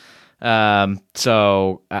ass.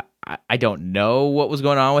 So I don't know what was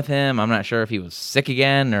going on with him. I'm not sure if he was sick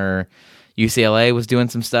again or UCLA was doing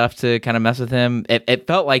some stuff to kind of mess with him. It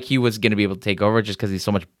felt like he was going to be able to take over just because he's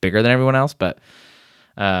so much bigger than everyone else. But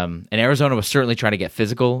and Arizona was certainly trying to get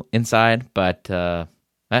physical inside. But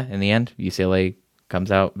in the end, UCLA comes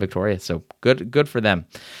out victorious. So good for them.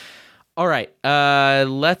 All right,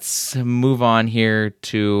 let's move on here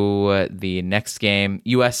to the next game.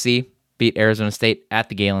 USC beat Arizona State at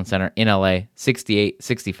the Galen Center in LA,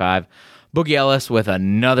 68-65. Boogie Ellis with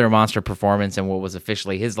another monster performance in what was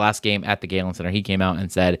officially his last game at the Galen Center. He came out and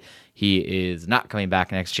said he is not coming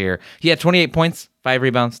back next year. He had 28 points, 5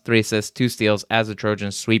 rebounds, 3 assists, 2 steals as the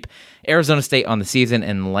Trojans sweep Arizona State on the season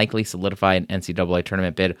and likely solidify an NCAA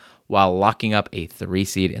tournament bid while locking up a 3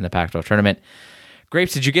 seed in the Pac-12 tournament.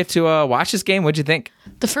 Grapes, did you get to watch this game? What'd you think?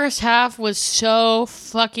 The first half was so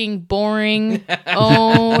fucking boring.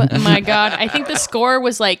 Oh my God. I think the score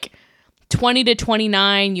was like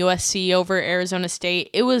 20-29 USC over Arizona State.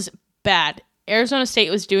 It was bad. Arizona State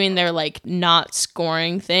was doing their like not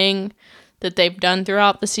scoring thing that they've done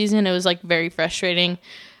throughout the season. It was like very frustrating.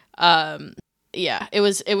 It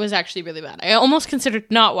was actually really bad. I almost considered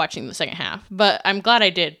not watching the second half, but I'm glad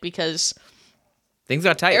I did because things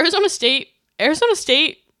got tight. Arizona State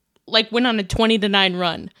like went on a 20-9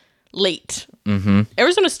 run late. Mm-hmm.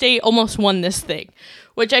 Arizona State almost won this thing,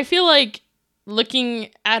 which I feel like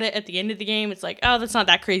looking at it at the end of the game, it's like, oh, that's not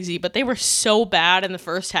that crazy. But they were so bad in the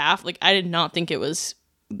first half. Like, I did not think it was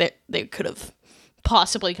that they could have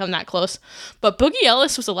possibly come that close. But Boogie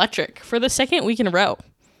Ellis was electric for the second week in a row,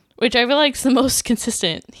 which I feel like is the most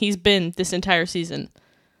consistent he's been this entire season.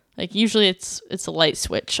 Like, usually it's a light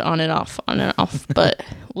switch on and off. But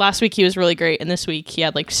last week he was really great, and this week he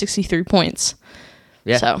had like 63 points.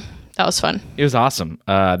 Yeah. So that was fun. It was awesome.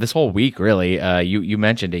 This whole week, really. You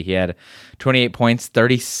mentioned it. He had 28 points,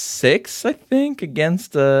 36, I think,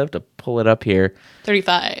 against, I have to pull it up here.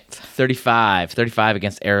 35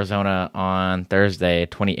 against Arizona on Thursday,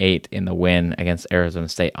 28 in the win against Arizona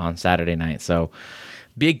State on Saturday night. So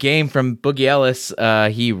big game from Boogie Ellis.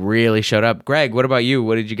 He really showed up. Greg, what about you?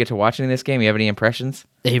 What did you get to watching in this game? You have any impressions?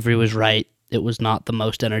 Avery was right. It was not the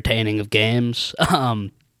most entertaining of games.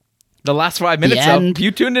 The last 5 minutes, you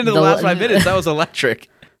tuned into the last 5 minutes. That was electric.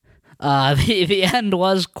 The end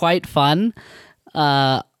was quite fun.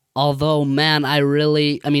 Although, man,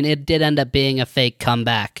 it did end up being a fake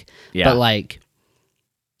comeback. Yeah. But, like,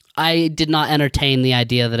 I did not entertain the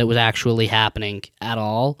idea that it was actually happening at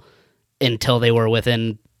all until they were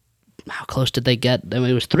within, how close did they get? I mean,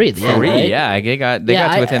 it was 3 at the end, right? Yeah, they got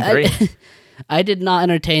to within 3. I did not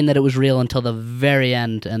entertain that it was real until the very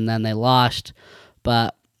end, and then they lost.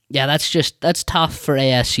 But yeah, that's tough for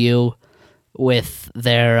ASU with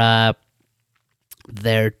their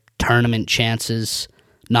tournament chances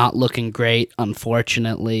not looking great,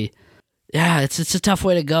 unfortunately. Yeah, it's a tough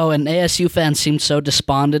way to go, and ASU fans seemed so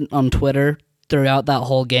despondent on Twitter throughout that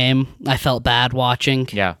whole game. I felt bad watching.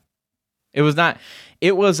 Yeah. So I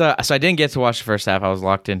didn't get to watch the first half. I was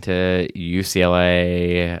locked into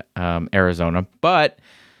UCLA, Arizona, but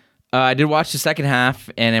I did watch the second half,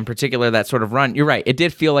 and in particular that sort of run. You're right. It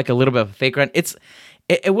did feel like a little bit of a fake run.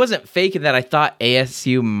 It wasn't fake in that I thought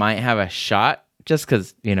ASU might have a shot just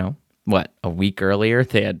because, a week earlier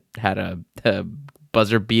they had a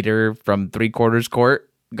buzzer beater from 3/4 court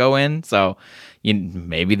go in. So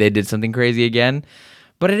maybe they did something crazy again.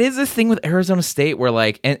 But it is this thing with Arizona State where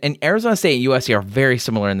like, and Arizona State and USC are very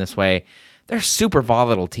similar in this way. They're super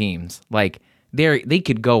volatile teams. Like they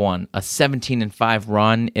could go on a 17-5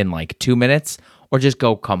 run in like 2 minutes, or just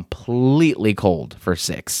go completely cold for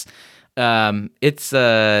 6. It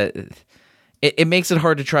makes it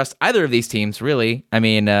hard to trust either of these teams, really. I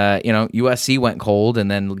mean, USC went cold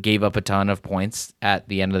and then gave up a ton of points at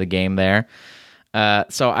the end of the game there.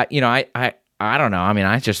 So I don't know. I mean,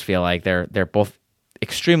 I just feel like they're both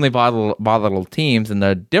extremely volatile teams, and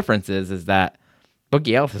the difference is that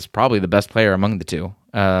Boogie Ellis is probably the best player among the two.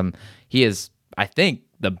 He is, I think,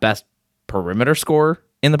 the best perimeter scorer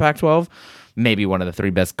in the Pac-12, maybe one of the 3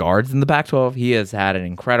 best guards in the Pac-12. He has had an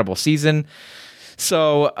incredible season.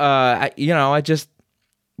 So,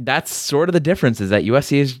 that's sort of the difference, is that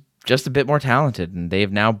USC is just a bit more talented, and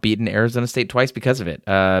they've now beaten Arizona State twice because of it.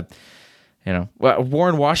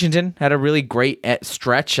 Warren Washington had a really great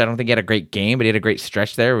stretch. I don't think he had a great game, but he had a great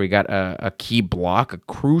stretch there. We got a key block, a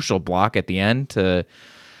crucial block at the end to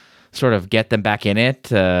sort of get them back in it.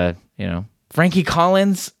 Frankie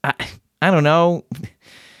Collins, I don't know.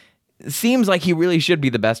 Seems like he really should be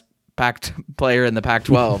the best player in the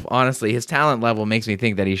Pac-12. Honestly, his talent level makes me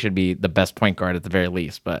think that he should be the best point guard at the very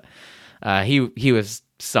least. But he was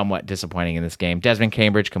somewhat disappointing in this game. Desmond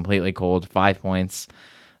Cambridge completely cold, 5 points,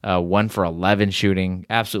 1 for 11 shooting.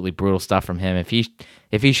 Absolutely brutal stuff from him. If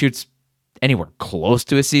he shoots anywhere close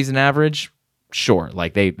to his season average, sure,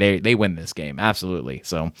 like they win this game, absolutely.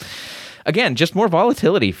 So again, just more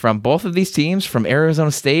volatility from both of these teams, from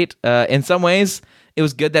Arizona State. In some ways, it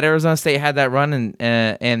was good that Arizona State had that run,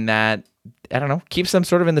 and that, I don't know, keeps them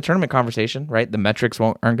sort of in the tournament conversation, right? The metrics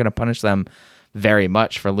aren't going to punish them very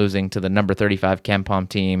much for losing to the number 35 KenPom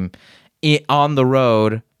team on the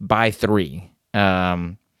road by 3,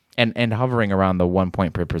 and hovering around the 1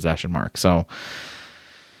 point per possession mark. So,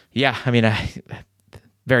 yeah, I mean,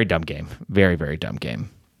 very dumb game. Very, very dumb game.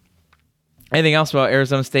 Anything else about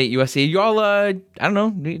Arizona State, USC? You all, I don't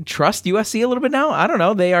know, trust USC a little bit now? I don't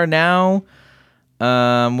know. They are now...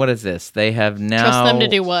 what is this? They have now... Trust them to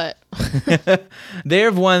do what? They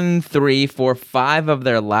have won 3, 4, 5 of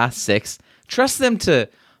their last 6. Trust them to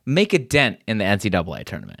make a dent in the NCAA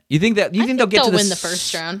tournament. You think they'll get to win the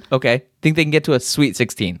first round? Okay. Think they can get to a Sweet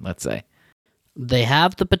 16, let's say. They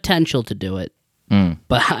have the potential to do it,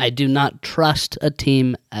 but I do not trust a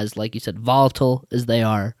team as, like you said, volatile as they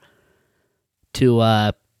are to...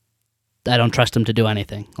 I don't trust them to do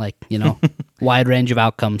anything. Like, wide range of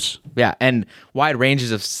outcomes. Yeah, and wide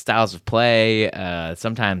ranges of styles of play.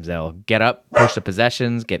 Sometimes they'll get up, push the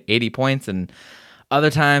possessions, get 80 points, and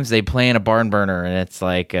other times they play in a barn burner, and it's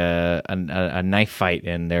like a knife fight,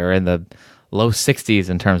 and they're in the low 60s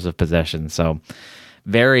in terms of possession. So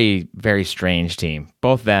very, very strange team,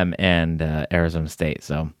 both them and Arizona State.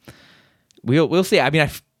 So we'll see. I mean,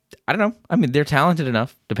 I don't know. I mean, they're talented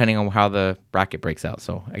enough, depending on how the bracket breaks out.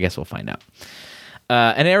 So I guess we'll find out.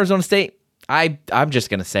 And Arizona State, I'm just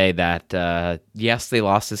gonna say that yes, they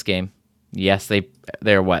lost this game. Yes,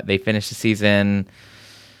 they're what? They finished the season.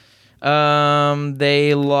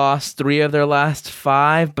 They lost 3 of their last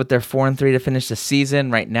 5, but they're 4-3 to finish the season.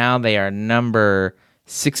 Right now, they are number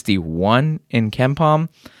 61 in KenPom.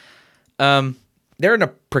 They're in a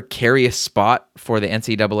precarious spot for the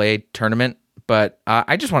NCAA tournament. But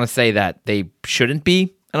I just want to say that they shouldn't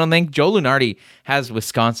be. I don't think. Joe Lunardi has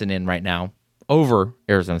Wisconsin in right now over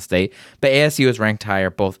Arizona State. But ASU is ranked higher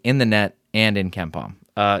both in the net and in KenPom.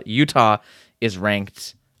 Utah is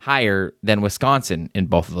ranked higher than Wisconsin in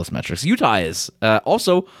both of those metrics. Utah is.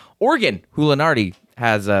 Also, Oregon, who Lunardi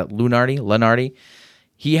has. Lunardi.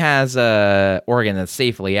 He has Oregon that's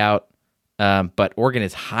safely out. But Oregon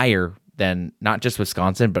is higher than not just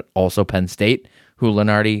Wisconsin, but also Penn State, who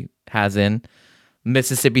Lunardi has in.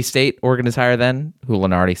 Mississippi State, Oregon is higher than, who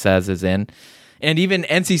Lunardi says is in. And even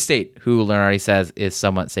NC State, who Lunardi says is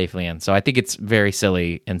somewhat safely in. So I think it's very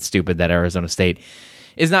silly and stupid that Arizona State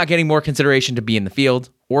is not getting more consideration to be in the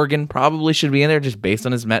field. Oregon probably should be in there just based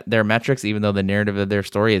on their metrics, even though the narrative of their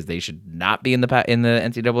story is they should not be in the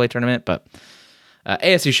NCAA tournament. But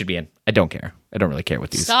ASU should be in. I don't care. I don't really care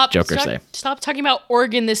what these jokers say. Stop talking about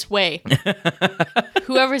Oregon this way.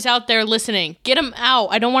 Whoever's out there listening, get them out.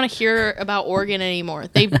 I don't want to hear about Oregon anymore.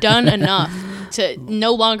 They've done enough to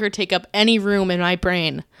no longer take up any room in my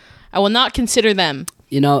brain. I will not consider them.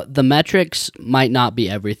 The metrics might not be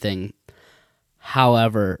everything.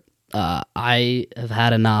 However, I have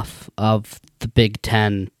had enough of the Big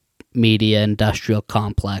Ten media industrial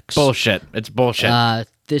complex. Bullshit. It's bullshit.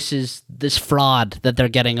 This fraud that they're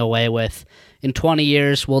getting away with. In 20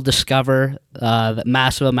 years, we'll discover that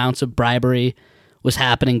massive amounts of bribery was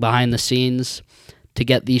happening behind the scenes to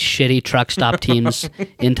get these shitty truck stop teams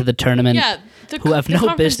into the tournament who have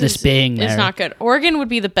no business being there. It's not good. Oregon would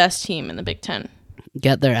be the best team in the Big Ten.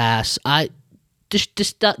 Get their ass.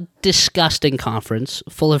 Disgusting conference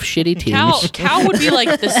full of shitty teams. Cal would be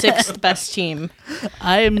like the 6th best team.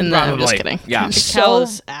 I'm just kidding. Yeah.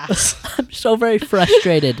 Cal's ass. I'm so very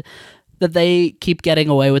frustrated that they keep getting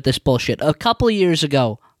away with this bullshit. A couple of years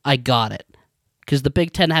ago, I got it. Because the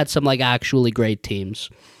Big Ten had some like actually great teams.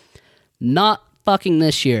 Not fucking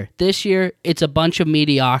this year. This year, it's a bunch of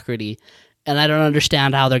mediocrity. And I don't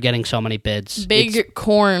understand how they're getting so many bids. Big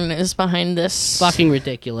Corn is behind this. Fucking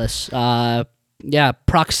ridiculous.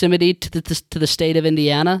 Proximity to the state of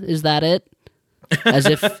Indiana, is that it? As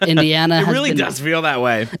if Indiana it really does feel that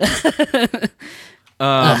way.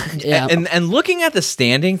 And looking at the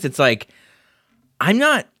standings, it's like, I'm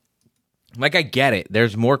not, like, I get it.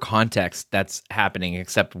 There's more context that's happening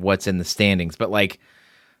except what's in the standings. But, like,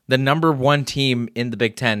 the number 1 team in the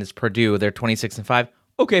Big Ten is Purdue. They're 26-5.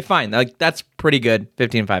 Okay, fine. Like, that's pretty good.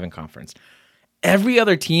 15-5 in conference. Every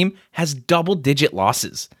other team has double-digit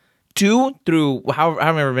losses. 2 through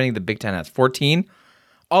however many the Big Ten has, 14.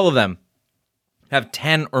 All of them have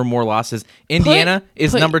 10 or more losses. Indiana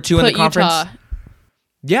is number 2 in the conference. Utah.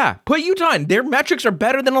 Yeah, put Utah in. Their metrics are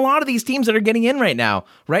better than a lot of these teams that are getting in right now,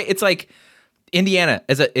 right? It's like Indiana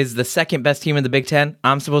is the 2nd best team in the Big Ten.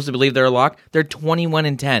 I'm supposed to believe they're a lock. They're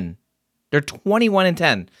 21-10. They're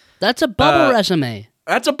 21-10. That's a bubble resume.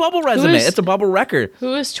 That's a bubble resume. It's a bubble record.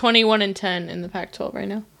 Who is 21-10 in the Pac-12 right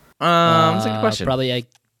now? That's a good question. Probably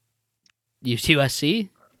USC.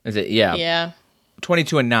 Is it? Yeah. Yeah.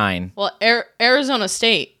 22-9. Well, Arizona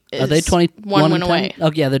State is Are they 1 win away.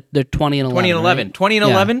 Oh yeah, they're 20-11. 20-11. Right?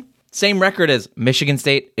 20-11. Same record as Michigan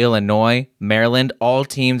State, Illinois, Maryland. All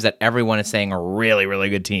teams that everyone is saying are really, really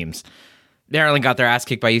good teams. Maryland got their ass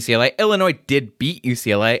kicked by UCLA. Illinois did beat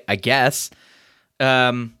UCLA, I guess.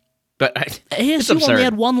 But it's ASU absurd. only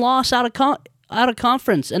had 1 loss out of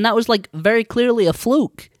conference, and that was like very clearly a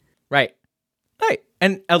fluke. Right.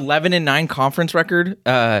 And 11-9 conference record.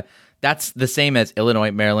 That's the same as Illinois,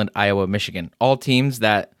 Maryland, Iowa, Michigan. All teams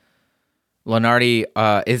that Lunardi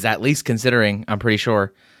is at least considering. I'm pretty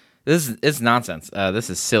sure. It's nonsense. This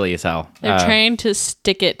is silly as hell. They're trying to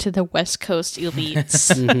stick it to the West Coast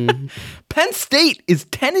elites. Penn State is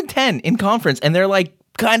 10-10 in conference, and they're like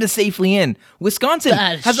kind of safely in. Wisconsin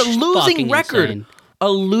has a losing record. Insane. A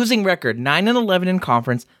losing record. 9-11 in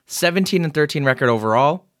conference, 17-13 record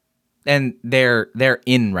overall. And they're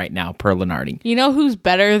in right now per Lunardi. You know who's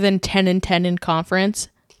better than 10-10 in conference?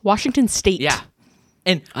 Washington State. Yeah.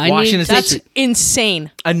 And Washington That's State, insane.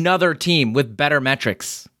 another team with better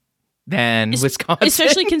metrics than Wisconsin.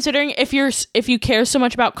 Especially considering if you care so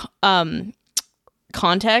much about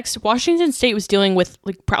context, Washington State was dealing with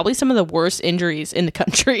like probably some of the worst injuries in the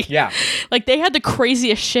country. Yeah. Like they had the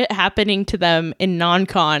craziest shit happening to them in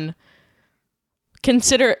non-con.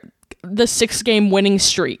 Consider the 6-game winning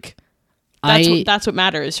streak. That's what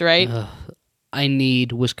matters, right? I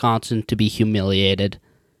need Wisconsin to be humiliated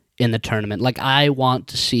in the tournament. Like, I want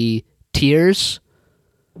to see tears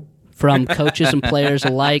from coaches and players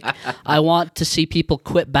alike. I want to see people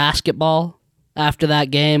quit basketball after that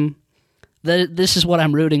game. This is what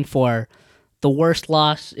I'm rooting for. The worst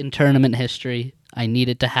loss in tournament history. I need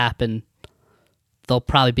it to happen. They'll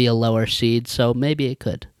probably be a lower seed, so maybe it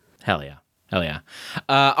could. Hell yeah.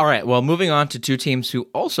 All right, well, moving on to 2 teams who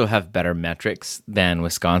also have better metrics than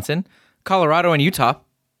Wisconsin. Colorado and Utah.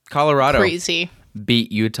 Colorado Crazy.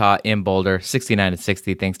 beat Utah in Boulder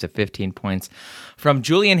 69-60 thanks to 15 points from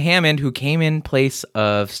Julian Hammond, who came in place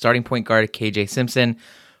of starting point guard KJ Simpson,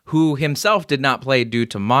 who himself did not play due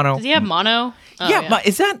to mono. Does he have mono? Oh, yeah, but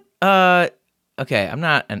is that... okay, I'm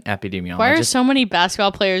not an epidemiologist. Why are so many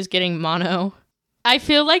basketball players getting mono? I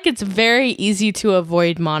feel like it's very easy to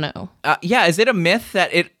avoid mono. Yeah, is it a myth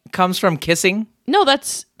that it comes from kissing? No,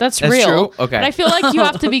 that's real. True? Okay. But I feel like you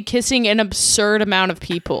have to be kissing an absurd amount of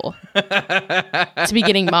people to be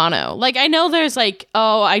getting mono. Like, I know there's like,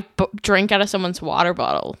 I drank out of someone's water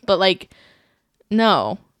bottle. But like,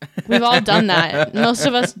 no. We've all done that. Most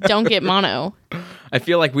of us don't get mono. I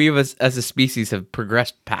feel like we as a species have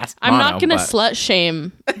progressed past I'm mono. not going to slut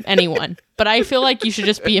shame anyone. But I feel like you should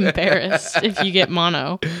just be embarrassed if you get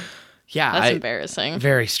mono. Yeah, that's embarrassing.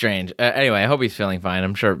 Very strange. Anyway, I hope he's feeling fine.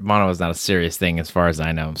 I'm sure mono is not a serious thing as far as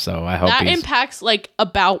I know. So I hope that impacts like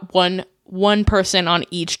about one person on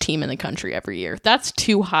each team in the country every year. That's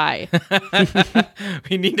too high.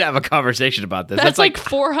 We need to have a conversation about this. That's like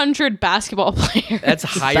 400 basketball players. That's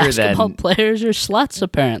higher basketball players are sluts,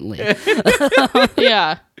 apparently.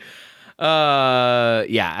 Yeah.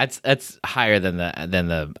 Yeah, that's higher than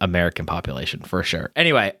the American population for sure.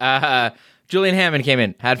 Anyway, Julian Hammond came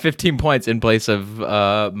in, had 15 points in place of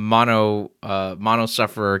mono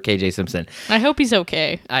sufferer KJ Simpson. I hope he's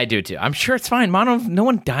okay. I do too. I'm sure it's fine. Mono, no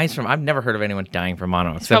one dies from. I've never heard of anyone dying from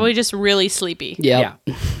mono. He's probably just really sleepy. Yeah.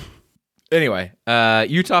 Anyway,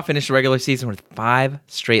 Utah finished the regular season with 5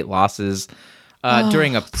 straight losses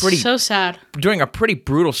during a pretty so sad. During a pretty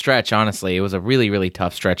brutal stretch. Honestly, it was a really, really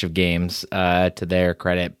tough stretch of games to their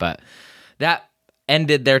credit, but that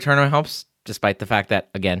ended their tournament hopes. Despite the fact that,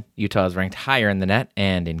 again, Utah is ranked higher in the net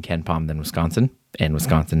and in KenPom than Wisconsin, and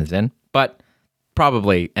Wisconsin is in, but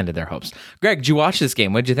probably ended their hopes. Greg, did you watch this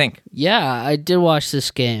game? What did you think? Yeah, I did watch this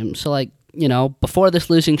game. So, before this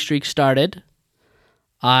losing streak started,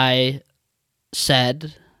 I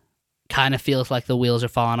said, kind of feels like the wheels are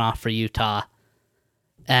falling off for Utah.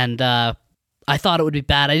 And I thought it would be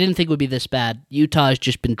bad. I didn't think it would be this bad. Utah has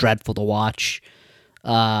just been dreadful to watch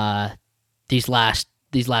these last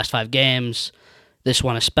 5 games. This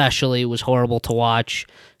one especially was horrible to watch.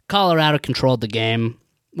 Colorado controlled the game,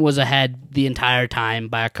 was ahead the entire time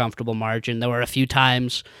by a comfortable margin. There were a few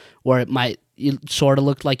times where it sort of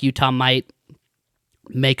looked like Utah might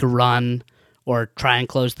make a run or try and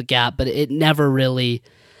close the gap, but it never really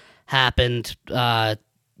happened.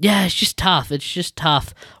 It's just tough. It's just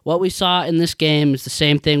tough. What we saw in this game is the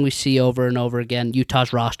same thing we see over and over again.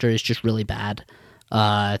 Utah's roster is just really bad.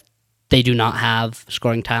 They do not have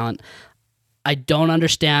scoring talent. I don't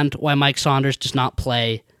understand why Mike Saunders does not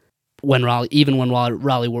play when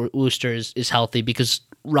Raleigh Worcester is healthy, because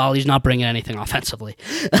Raleigh's not bringing anything offensively.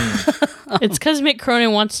 It's because Mick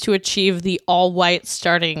Cronin wants to achieve the all-white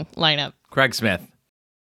starting lineup. Craig Smith.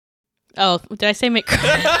 Oh, did I say Mick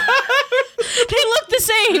Cronin? They look the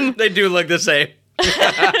same. They do look the same.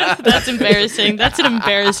 That's embarrassing. That's an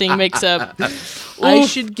embarrassing mix-up. I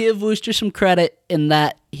should give Worcester some credit in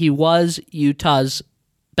that he was Utah's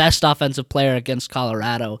best offensive player against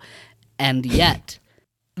Colorado, and yet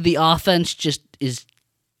the offense just is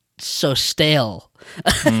so stale.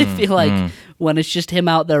 I feel like when it's just him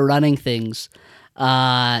out there running things,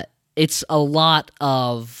 it's a lot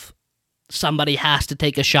of somebody has to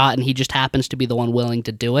take a shot, and he just happens to be the one willing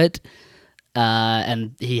to do it.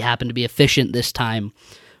 And he happened to be efficient this time,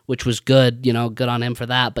 which was good. Good on him for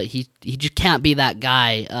that. But he just can't be that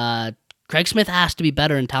guy. Craig Smith has to be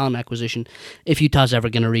better in talent acquisition if Utah's ever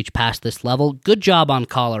going to reach past this level. Good job on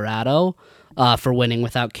Colorado for winning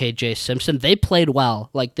without KJ Simpson. They played well.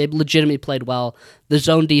 They legitimately played well. The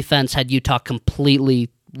zone defense had Utah completely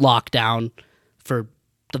locked down for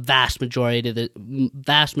the vast majority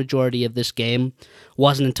of this game.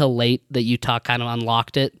 Wasn't until late that Utah kind of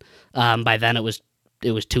unlocked it. By then it was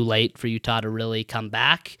too late for Utah to really come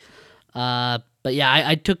back. But yeah,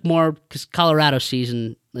 I took more because Colorado's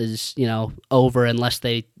season is over unless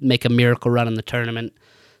they make a miracle run in the tournament.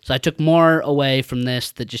 So I took more away from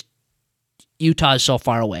this that just Utah is so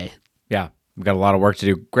far away. Yeah, we've got a lot of work to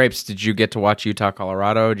do. Grapes, did you get to watch Utah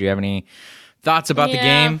Colorado? Do you have any thoughts about the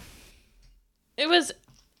game? It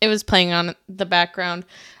was playing on the background.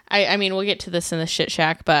 I mean, we'll get to this in the shit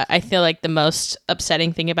shack, but I feel like the most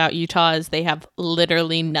upsetting thing about Utah is they have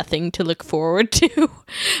literally nothing to look forward to.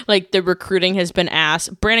 The recruiting has been ass.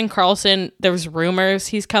 Brandon Carlson, there was rumors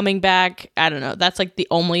he's coming back. I don't know. That's the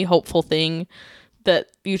only hopeful thing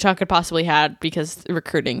that Utah could possibly have, because the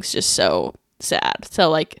recruiting's just so sad.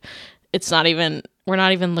 So we're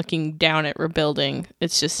not even looking down at rebuilding.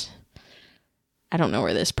 It's just, I don't know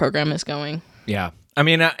where this program is going. Yeah. I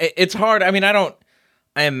mean, it's hard. I mean,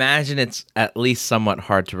 I imagine it's at least somewhat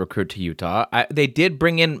hard to recruit to Utah. They did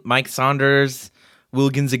bring in Mike Saunders,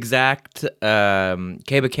 Wilkins Exact, Keba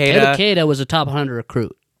Keita. Keita was a top 100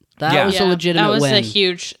 recruit. That was a legitimate win.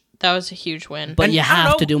 That was a huge win. But you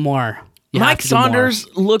have to do more. Mike Saunders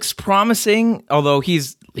looks promising, although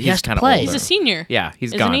he's kind of older. He's a senior. Yeah,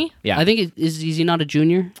 he's Isn't gone. he? Yeah, I think is he not a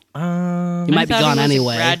junior? He might be gone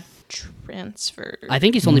anyway. Grad transfer. I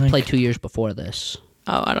think he's only played 2 years before this.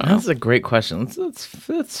 Oh, I don't know. That's a great question. Let's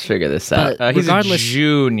figure this out. He's a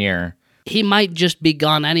junior. He might just be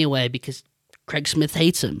gone anyway because Craig Smith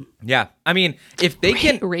hates him. Yeah, I mean, if they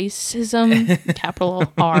can racism,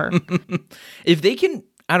 capital R. If they can,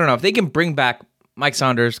 I don't know, if they can bring back Mike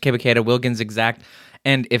Saunders, Keba Keita, Wilkins Exact,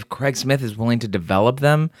 and if Craig Smith is willing to develop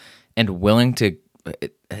them and willing to,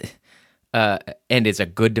 and is a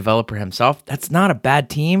good developer himself, that's not a bad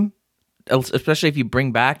team. Especially if you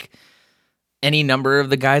bring back any number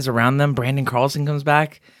of the guys around them. Brandon Carlson comes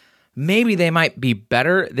back. Maybe they might be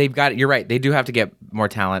better. You're right. They do have to get more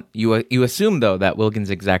talent. You assume though that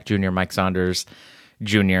Wilkins Exact Jr., Mike Saunders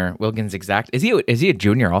Jr., Wilkins Exact is he a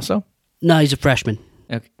junior also? No, he's a freshman.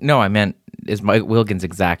 Okay. No, I meant is Mike Wilkins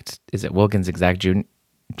Exact? Is it Wilkins Exact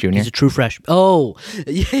Jr.? He's a true freshman. Oh,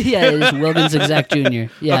 yeah, it is Wilden Zigzag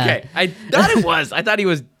Jr. Yeah. Okay, I thought it was. I thought he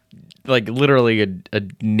was like literally a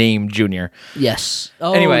named junior. Yes.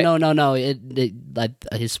 Oh, Anyway. no.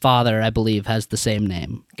 His father, I believe, has the same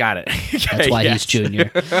name. Got it. That's why he's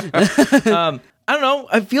junior. I don't know.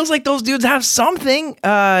 It feels like those dudes have something.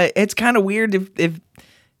 It's kind of weird if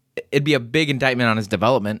it'd be a big indictment on his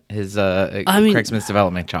development, Craig Smith's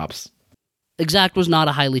development chops. Exact was not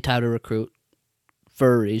a highly touted recruit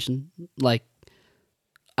for a reason. Like,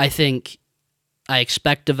 I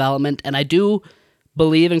expect development, and I do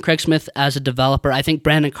believe in Craig Smith as a developer. I think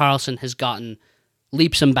Branden Carlson has gotten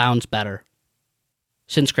leaps and bounds better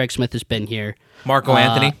since Craig Smith has been here. Marco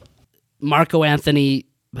Anthony,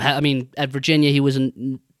 I mean, at Virginia,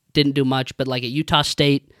 didn't do much, but like at Utah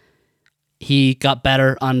State, he got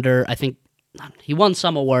better under, I think, he won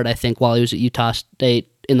some award, I think, while he was at Utah State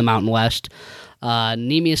in the Mountain West.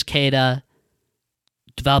 Neemias Queta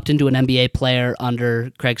developed into an NBA player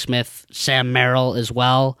under Craig Smith. Sam Merrill as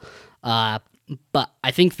well. But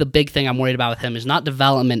I think the big thing I'm worried about with him is not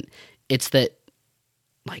development. It's that,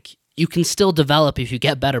 like, you can still develop if you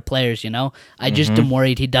get better players, you know? I just am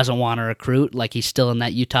worried he doesn't want to recruit. Like, he's still in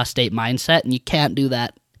that Utah State mindset, and you can't do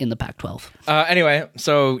that in the Pac-12. Anyway,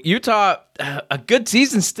 so Utah, a good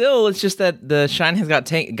season still. It's just that the shine has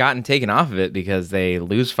gotten taken off of it because they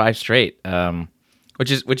lose 5 straight, which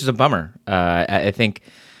is a bummer. I think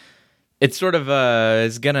it sort of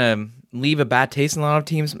is going to leave a bad taste in a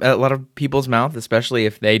lot of people's mouth, especially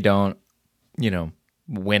if they don't,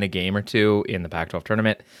 win a game or two in the Pac-12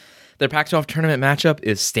 tournament. Their Pac-12 tournament matchup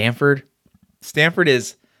is Stanford. Stanford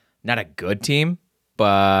is not a good team,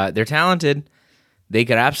 but they're talented. They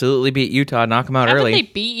could absolutely beat Utah, knock them out early. Haven't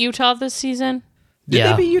they beat Utah this season? Did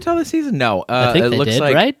they beat Utah this season? No. I think they did,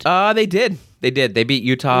 right? They did. They did. They beat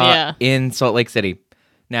Utah in Salt Lake City.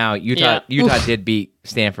 Now, Utah did beat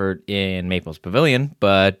Stanford in Maples Pavilion,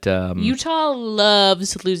 but... Utah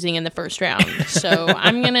loves losing in the first round, so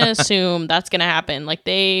I'm going to assume that's going to happen. Like,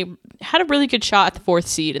 they had a really good shot at the 4th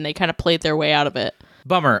seed, and they kind of played their way out of it.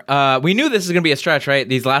 Bummer. We knew this was going to be a stretch, right?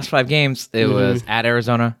 These last 5 games, it was at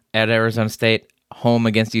Arizona State, home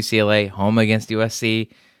against UCLA, home against USC,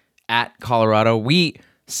 at Colorado. We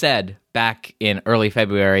said back in early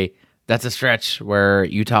February, that's a stretch where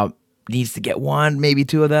Utah needs to get 1, maybe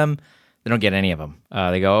 2 of them. They don't get any of them.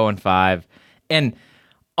 They go 0-5, and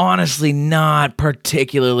honestly, not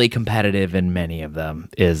particularly competitive in many of them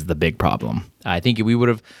is the big problem. I think we would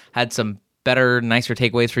have had some better, nicer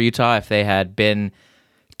takeaways for Utah if they had been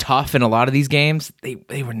tough in a lot of these games.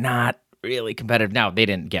 They were not really competitive. Now, they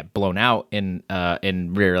didn't get blown out in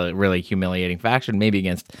really, really humiliating fashion, maybe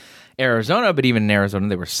against Arizona, but even in Arizona,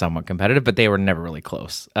 they were somewhat competitive, but they were never really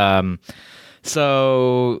close.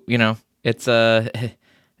 So,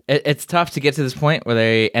 it's tough to get to this point where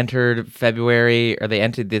they entered February, or they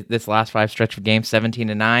entered this last 5 stretch of games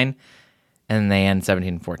 17-9, and they end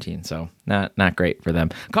 17-14. So not great for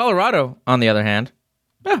them. Colorado, on the other hand,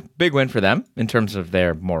 big win for them in terms of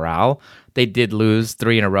their morale. They did lose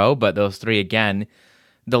 3 in a row, but those 3 again,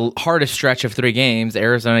 the hardest stretch of 3 games: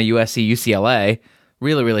 Arizona, USC, UCLA.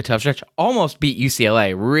 Really, really tough stretch. Almost beat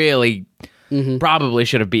UCLA. Really. Probably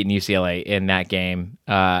should have beaten UCLA in that game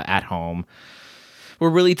at home. Were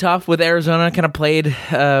really tough with Arizona. Kind of played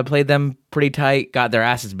them pretty tight. Got their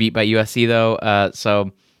asses beat by USC though.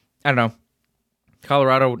 So I don't know.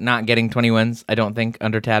 Colorado not getting 20 wins, I don't think,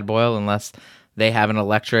 under Tad Boyle, unless they have an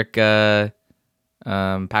electric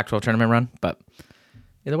Pac-12 tournament run. But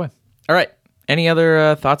either way. All right. Any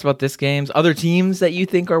other thoughts about this games? Other teams that you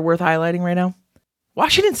think are worth highlighting right now?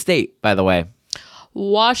 Washington State, by the way.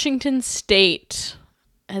 Washington State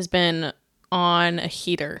has been on a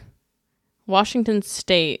heater. Washington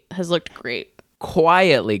State has looked great.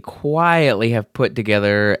 Quietly have put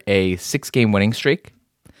together a 6-game winning streak.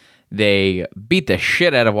 They beat the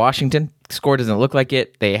shit out of Washington. Score doesn't look like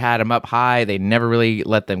it. They had them up high. They never really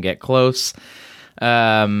let them get close.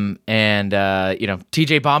 TJ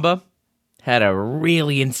Bamba had a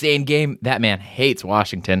really insane game. That man hates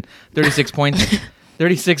Washington. 36 points.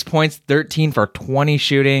 36 points, 13 for 20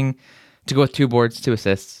 shooting, to go with 2 boards, 2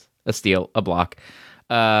 assists, a steal, a block.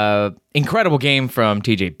 Incredible game from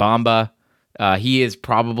TJ Bamba. He is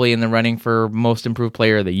probably in the running for most improved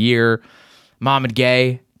player of the year. Mohamed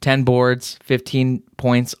Gay, 10 boards, 15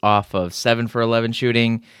 points off of 7 for 11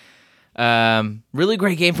 shooting. Really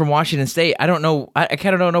great game from Washington State. I don't know. I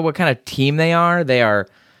kind of don't know what kind of team they are. They are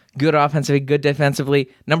good offensively, good defensively.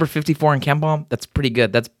 Number 54 in KenPom, that's pretty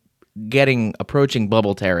good. That's approaching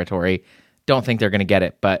bubble territory. Don't think they're going to get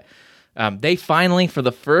it, but they finally, for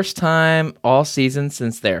the first time all season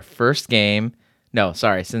since their first game,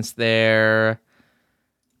 since their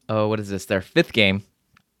what is this? Their 5th game.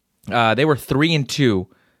 They were 3-2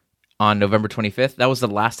 on November 25th. That was the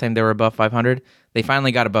last time they were above 500. They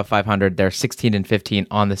finally got above 500. They're 16-15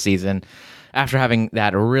 on the season. After having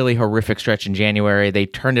that really horrific stretch in January, they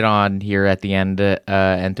turned it on here at the end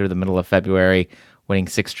and through the middle of February, winning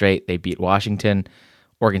 6 straight. They beat Washington,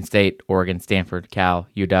 Oregon State, Oregon, Stanford, Cal,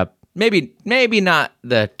 UW. Maybe not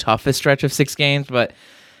the toughest stretch of 6 games, but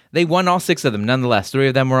they won all 6 of them nonetheless. 3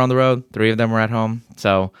 of them were on the road, 3 of them were at home.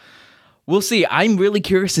 So we'll see. I'm really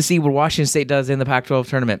curious to see what Washington State does in the Pac-12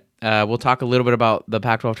 tournament. We'll talk a little bit about the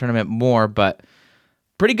Pac-12 tournament more, but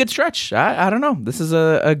pretty good stretch. I don't know. This is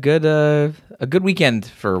a good weekend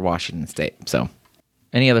for Washington State. So,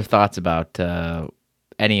 any other thoughts about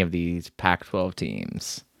any of these Pac-12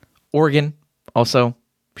 teams? Oregon also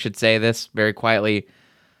should say this very quietly.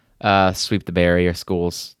 Sweep the Bay Area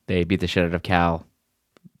schools. They beat the shit out of Cal.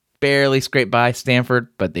 Barely scraped by Stanford,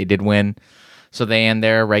 but they did win. So they end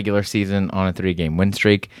their regular season on a 3-game win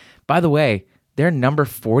streak. By the way, they're number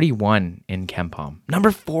 41 in KenPom.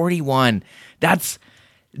 Number 41. That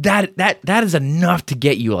is enough to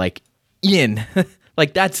get you like in.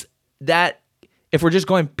 Like that if we're just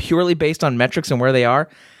going purely based on metrics and where they are,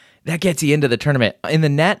 that gets you into the tournament. In the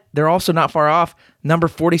net, they're also not far off. Number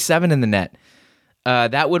 47 in the net.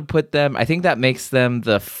 That would put them, I think that makes them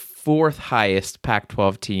the 4th highest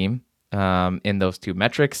Pac-12 team in those 2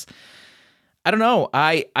 metrics. I don't know.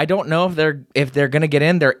 I don't know if they're going to get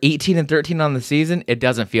in. They're 18-13 on the season. It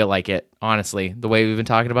doesn't feel like it, honestly. The way we've been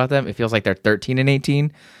talking about them, it feels like they're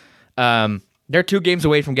 13-18. They're 2 games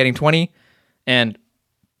away from getting 20, and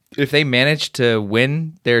if they manage to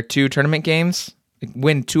win their 2 tournament games,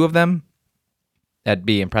 win 2 of them, that'd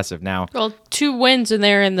be impressive. Now, well, 2 wins and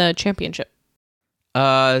they're in the championship.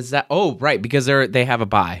 Is that? Oh, right, because they have a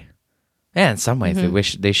bye. Yeah, in some ways,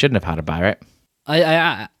 they shouldn't have had a bye, right?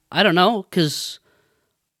 I don't know, because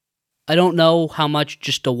I don't know how much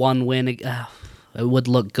just a 1 win. It would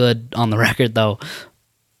look good on the record, though.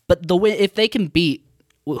 But the win, if they can beat,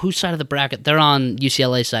 whose side of the bracket? They're on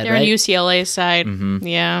UCLA side, they're right? on UCLA side. Mm-hmm.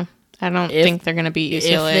 Yeah, I don't think they're going to beat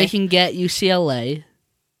UCLA. If they can get UCLA,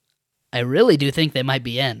 I really do think they might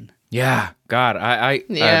be in. Yeah, God,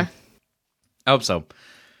 I hope so.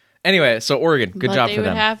 Anyway, so Oregon, good job for them. They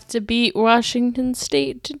would have to beat Washington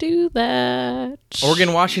State to do that.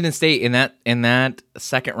 Oregon, Washington State in that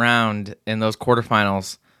second round in those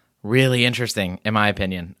quarterfinals, really interesting in my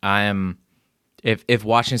opinion. If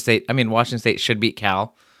Washington State should beat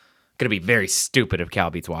Cal. Going to be very stupid if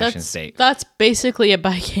Cal beats Washington State. That's basically a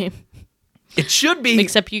bye game. It should be.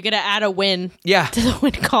 Except you get to add a win to the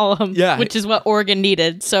win column, which is what Oregon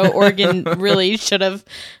needed. So Oregon really should have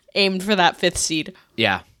aimed for that 5th seed.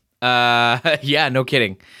 Yeah. No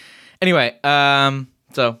kidding. Anyway,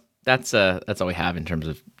 so that's all we have in terms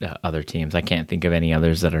of other teams. I can't think of any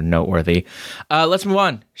others that are noteworthy. Let's move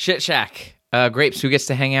on. Shit Shack. Grapes, who gets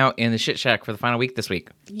to hang out in the Shit Shack for the final week this week?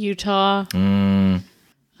 Utah. Oh,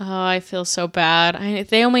 I feel so bad.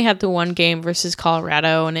 They only had the 1 game versus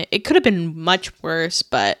Colorado, and it could have been much worse,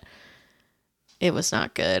 but it was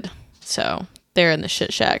not good. So they're in the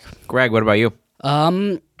Shit Shack. Greg, what about you?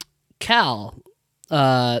 Cal.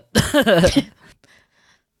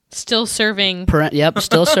 Still serving.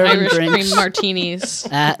 Still serving Irish drinks cream martinis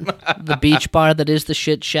at the beach bar that is the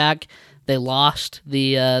Shit Shack. They lost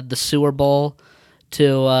the Sewer Bowl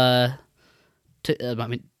to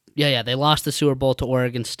they lost the Sewer Bowl to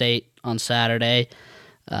Oregon State on Saturday.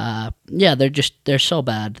 They're so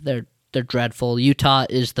bad. They're dreadful. Utah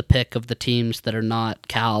is the pick of the teams that are not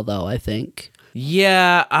Cal, though, I think.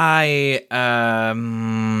 Yeah, I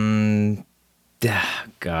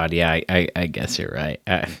guess you're right.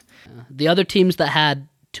 The other teams that had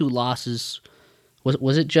 2 losses,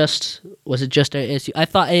 was it just ASU? I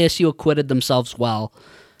thought ASU acquitted themselves well.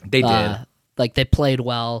 They did. Like they played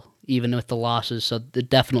well even with the losses, so they're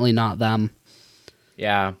definitely not them.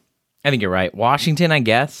 Yeah, I think you're right. Washington, I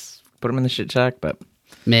guess, put them in the Shit Shack, but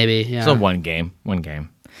maybe. Yeah. So one game.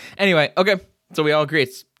 Anyway, okay. So we all agree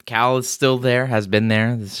Cal is still there, has been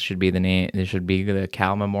there. This should be the name. This should be the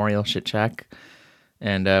Cal Memorial Shit Shack.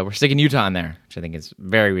 And we're sticking Utah in there, which I think is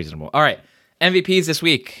very reasonable. All right, MVPs this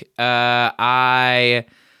week. I'll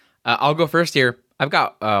go first here. I've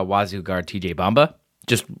got Wazoo guard TJ Bamba.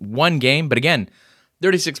 Just 1 game, but again,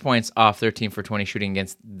 36 points off 13 for 20 shooting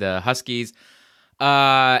against the Huskies.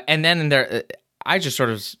 And then in there, I just sort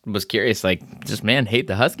of was curious, like, just hate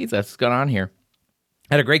the Huskies. That's what's going on here.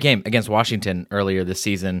 Had a great game against Washington earlier this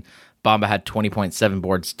season. Bamba had 20.7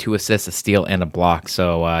 boards, 2 assists, a steal, and a block.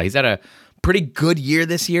 So he's had a pretty good year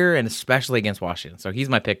this year, and especially against Washington. So he's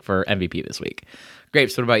my pick for MVP this week.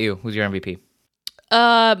 Grapes, what about you? Who's your MVP?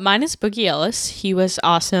 Minus Boogie Ellis. He was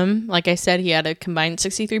awesome. Like I said, he had a combined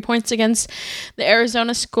 63 points against the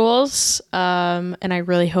Arizona schools. And I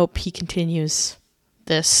really hope he continues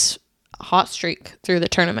this hot streak through the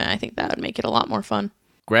tournament. I think that would make it a lot more fun.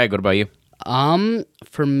 Greg, what about you?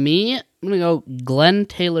 For me, I'm going to go Glenn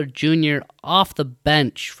Taylor Jr. off the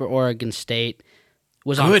bench for Oregon State.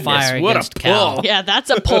 Was on fire what against a Cal. pull. Yeah, that's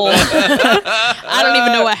a pull. I don't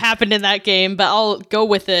even know what happened in that game, but I'll go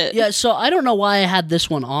with it. Yeah, so I don't know why I had this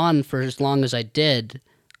one on for as long as I did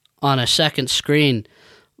on a second screen.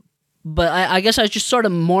 But I guess I was just sort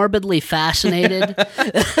of morbidly fascinated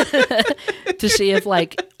to see if,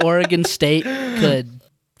 like, Oregon State could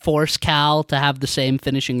force Cal to have the same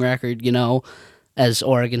finishing record, as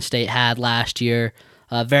Oregon State had last year.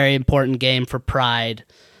 A very important game for Pride.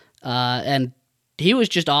 And he was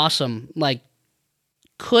just awesome. Like,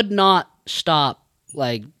 could not stop.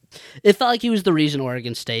 Like, it felt like he was the reason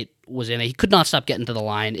Oregon State was in it. He could not stop getting to the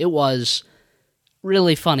line. It was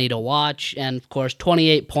really funny to watch. And, of course,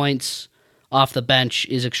 28 points off the bench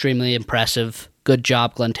is extremely impressive. Good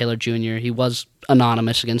job, Glenn Taylor Jr. He was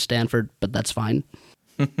anonymous against Stanford, but that's fine.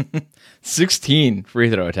 16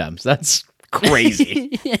 free throw attempts. That's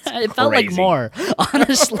crazy. Yeah, it felt like more,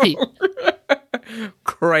 honestly.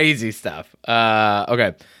 Crazy stuff.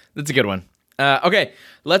 Okay, that's a good one. Okay,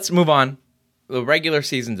 let's move on. The regular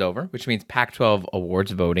season's over, which means Pac-12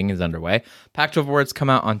 awards voting is underway. Pac-12 awards come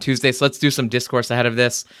out on Tuesday, so let's do some discourse ahead of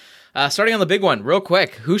this. Starting on the big one, real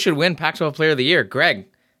quick. Who should win Pac-12 Player of the Year? Greg,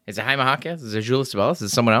 is it Jaime Jaquez? Is it Azuolas Tubelis? Is it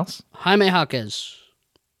someone else? Jaime Jaquez.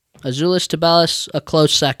 Azuolas Tubelis, a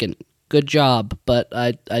close second. Good job, but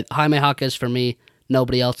Jaime Jaquez for me.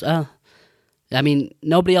 Nobody else.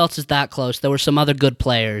 Nobody else is that close. There were some other good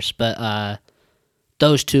players, but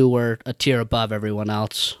those two were a tier above everyone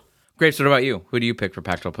else. Grapes, what about you? Who do you pick for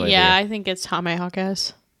Pac-12 Player of the Year? Yeah, I think it's Jaime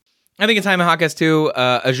Jaquez. I think it's Jaime Jaquez too.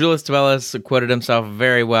 Azuolas Tubelis acquitted himself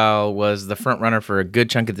very well, was the front runner for a good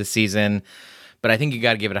chunk of the season, but I think you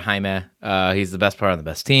got to give it to Jaime. He's the best player on the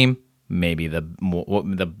best team, maybe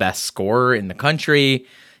the best scorer in the country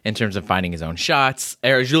in terms of finding his own shots.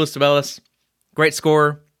 Azuolas Tubelis, great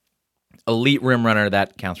scorer, elite rim runner,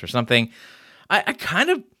 that counts for something. I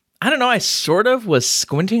don't know, I sort of was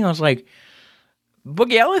squinting. I was like,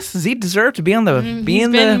 Boogie Ellis, does he deserve to be on the He's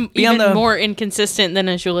been more inconsistent than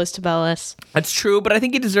Azuolas Tubelis. That's true, but I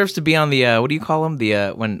think he deserves to be on the what do you call him?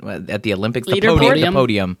 The when at the Olympics, the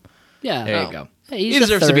podium. Yeah, there you go. Hey, he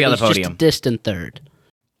deserves to be on the podium. Just a distant third.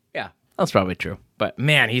 Yeah, that's probably true. But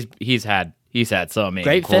man, he's had some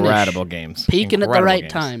great incredible finish. Games, Peaking at the right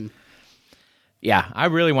time. Yeah, I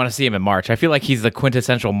really want to see him in March. I feel like he's the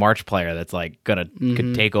quintessential March player that's like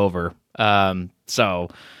could take over.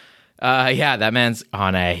 Yeah, that man's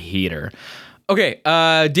on a heater. Okay,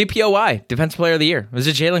 DPOY, Defensive Player of the Year. Was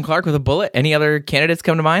it Jalen Clark with a bullet? Any other candidates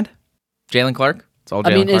come to mind? Jalen Clark? It's all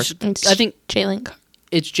Jalen Clark? I think Jalen Clark.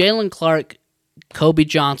 It's Jalen Clark. Kobe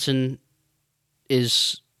Johnson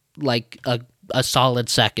is like a solid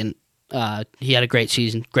second. He had a great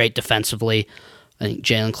season, great defensively. I think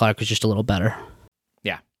Jalen Clark was just a little better.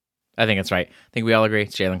 Yeah, I think that's right. I think we all agree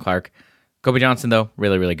it's Jalen Clark. Kobe Johnson, though,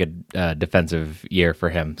 really, really good defensive year for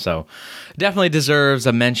him. So definitely deserves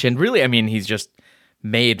a mention. Really, I mean, he's just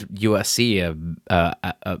made USC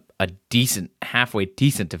a decent, halfway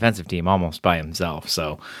decent defensive team almost by himself.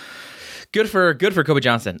 So good for Kobe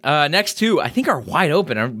Johnson. Next two, I think, are wide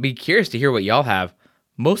open. I'd be curious to hear what y'all have.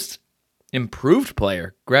 Most improved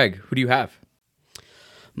player. Greg, who do you have?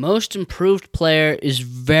 Most improved player is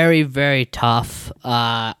very, very tough.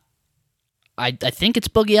 I think it's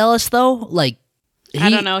Boogie Ellis, though. Like,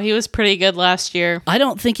 I don't know. He was pretty good last year. I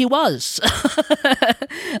don't think he was.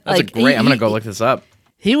 That's great. I'm going to go look this up.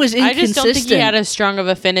 He was inconsistent. I just don't think he had as strong of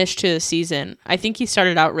a finish to the season. I think he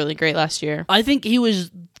started out really great last year. I think he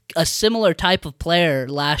was a similar type of player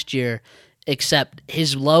last year, except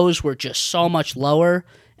his lows were just so much lower,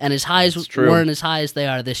 and his highs weren't as high as they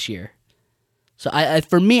are this year. So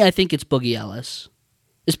for me, I think it's Boogie Ellis,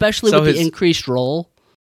 especially with the increased role.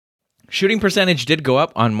 Shooting percentage did go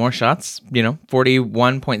up on more shots,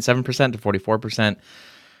 41.7% to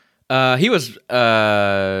 44%.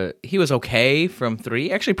 He was okay from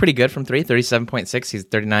three, actually pretty good from three, 37.6. He's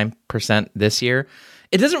 39% this year.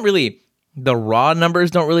 It doesn't really, the raw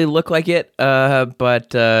numbers don't really look like it,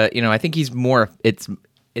 but I think he's more, it's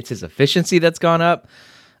his efficiency that's gone up.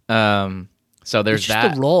 So there's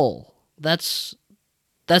just the role. That's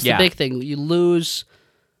the big thing. You lose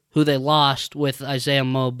who they lost with Isaiah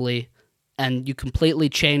Mobley, and you completely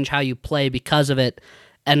change how you play because of it.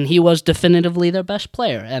 And he was definitively their best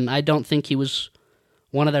player, and I don't think he was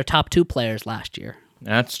one of their top two players last year.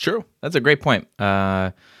 That's true. That's a great point.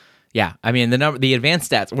 Yeah, I mean the advanced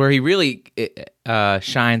stats where he really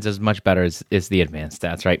shines as much better is the advanced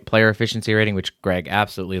stats, right? Player efficiency rating, which Greg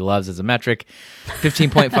absolutely loves as a metric,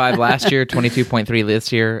 15.5 last year, 22.3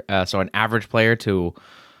 this year. So an average player to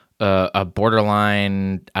a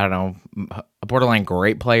borderline, I don't know, a borderline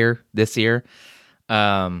great player this year.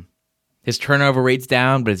 His turnover rate's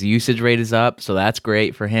down, but his usage rate is up, so that's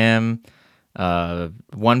great for him.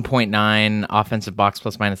 1.9 offensive box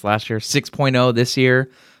plus minus last year, 6.0 this year.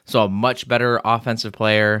 So a much better offensive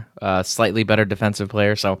player, slightly better defensive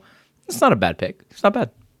player. So it's not a bad pick. It's not bad.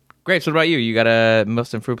 Great. So what about you? You got a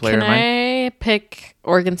most improved player in mind? Can I pick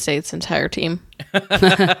Oregon State's entire team?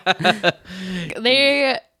 I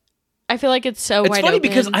feel like it's so It's wide funny open.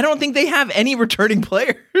 because I don't think they have any returning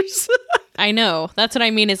players. I know. That's what I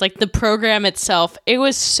mean is like the program itself. It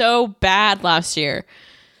was so bad last year.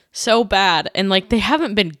 So bad. And like they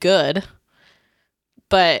haven't been good.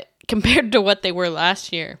 But compared to what they were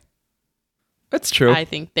last year, That's true. I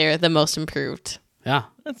think they're the most improved. Yeah.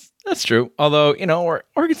 That's true. Although,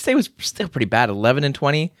 Oregon State was still pretty bad,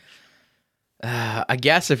 11-20. I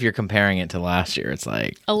guess if you're comparing it to last year, it's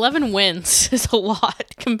like 11 wins is a lot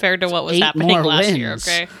compared to what was 8 happening more last year, wins.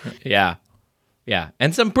 okay? Yeah.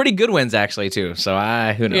 And some pretty good wins actually too. So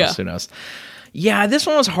who knows? Yeah. Who knows? Yeah, this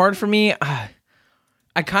one was hard for me. I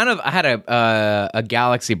had a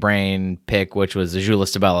Galaxy Brain pick, which was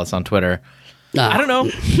Azuolas Tubelis on Twitter. I don't know.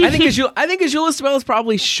 I think Azuolas Tubelis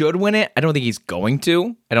probably should win it. I don't think he's going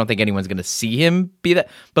to. I don't think anyone's going to see him be that.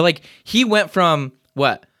 But like he went from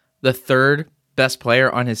the third best player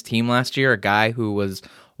on his team last year, a guy who was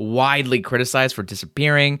widely criticized for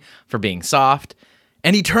disappearing, for being soft,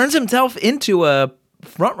 and he turns himself into a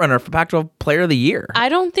front runner for Pac-12 Player of the Year. I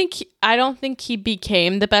don't think he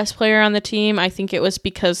became the best player on the team. I think it was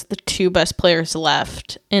because the two best players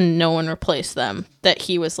left and no one replaced them that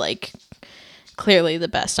he was like clearly the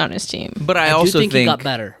best on his team. But I do also think he got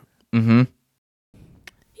better. Mm-hmm.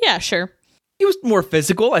 Yeah, sure. He was more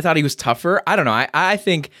physical. I thought he was tougher. I don't know. I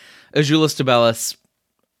think Azuolas Tubelis,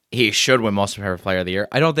 he should win Most Improved Player of the Year.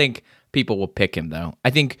 I don't think people will pick him, though.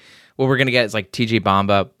 I think what we're going to get is like TJ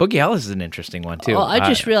Bamba. Boogie Ellis is an interesting one, too. Oh, I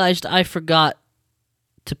just realized I forgot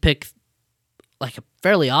to pick like a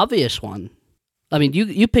fairly obvious one. I mean,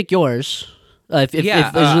 you pick yours. If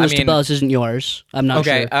Azuolas Tubelis isn't yours, I'm not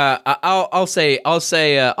sure. Okay, I'll say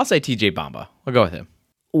TJ Bamba. I'll go with him.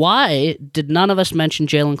 Why did none of us mention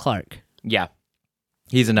Jalen Clark? Yeah.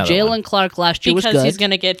 He's another Jalen one. Clark last year was good. Because he's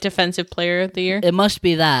going to get Defensive Player of the Year? It must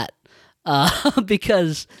be that.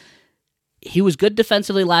 Because he was good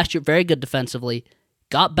defensively last year, very good defensively,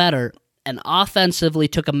 got better, and offensively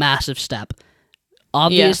took a massive step.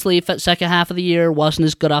 Obviously, second half of the year wasn't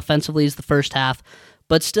as good offensively as the first half,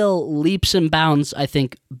 but still leaps and bounds, I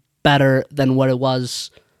think, better than what it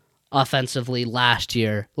was offensively last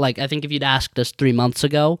year. Like, I think if you'd asked us 3 months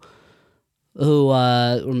ago,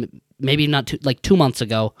 or maybe not 2 months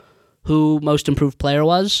ago, who most improved player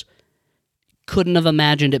was, couldn't have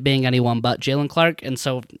imagined it being anyone but Jalen Clark. And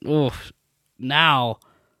so, now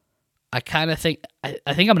I kind of think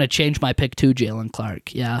I think I'm going to change my pick to Jalen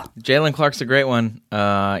Clark. Yeah, Jalen Clark's a great one.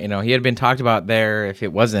 He had been talked about there if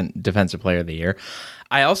it wasn't Defensive Player of the Year.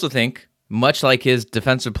 I also think, much like his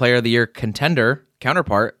Defensive Player of the Year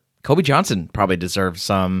counterpart, Kobe Johnson probably deserves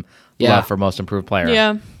some love for Most Improved Player.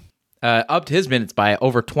 Yeah. Upped his minutes by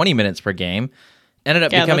over 20 minutes per game. Ended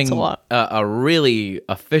up becoming a really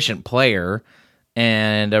efficient player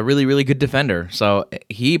and a really, really good defender. So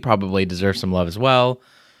he probably deserves some love as well.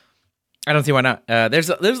 I don't see why not. There's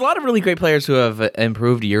a lot of really great players who have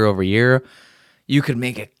improved year over year. You could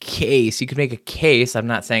make a case. I'm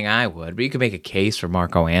not saying I would, but you could make a case for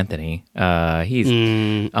Marco Anthony. He's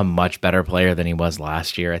a much better player than he was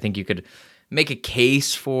last year. I think you could make a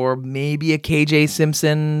case for maybe a KJ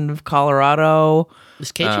Simpson of Colorado.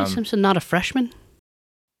 Is KJ Simpson not a freshman?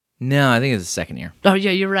 No, I think it's his second year. Oh,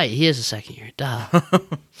 yeah, you're right. He is a second year. Duh. Yeah,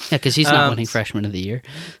 because he's not winning Freshman of the Year.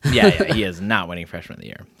 yeah, he is not winning Freshman of the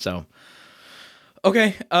Year. So,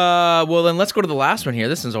 okay. Well, then let's go to the last one here.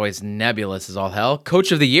 This one's always nebulous as all hell.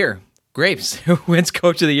 Coach of the Year. Grapes. Who wins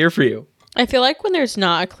Coach of the Year for you? I feel like when there's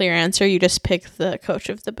not a clear answer, you just pick the coach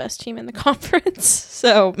of the best team in the conference.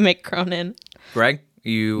 So, Mick Cronin. Greg,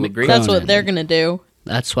 you agree? That's what they're going to do.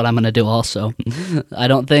 That's what I'm going to do also. I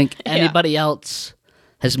don't think anybody else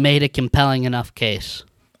has made a compelling enough case.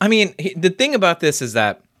 I mean, the thing about this is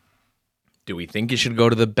that, do we think he should go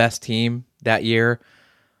to the best team that year?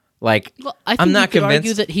 Like, well, I think I'm not you could convinced.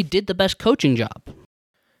 argue that he did the best coaching job.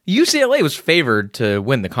 UCLA was favored to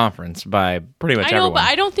win the conference by pretty much everyone. But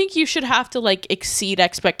I don't think you should have to exceed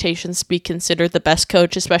expectations to be considered the best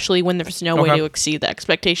coach, especially when there's no way to exceed the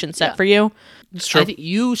expectations set for you. It's true. I think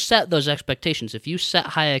you set those expectations. If you set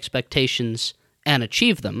high expectations and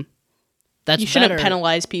achieve them, that's You shouldn't better.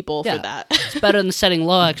 penalize people for that. It's better than setting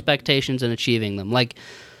low expectations and achieving them. Like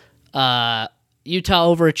Utah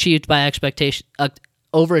overachieved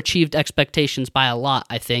expectations by a lot,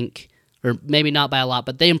 I think, or maybe not by a lot,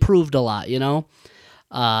 but they improved a lot,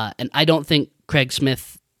 and I don't think Craig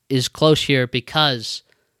Smith is close here because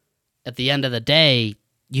at the end of the day,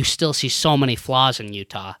 you still see so many flaws in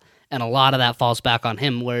Utah, and a lot of that falls back on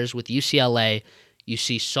him, whereas with UCLA, you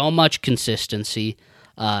see so much consistency.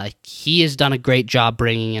 He has done a great job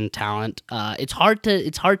bringing in talent. It's hard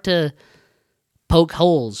to poke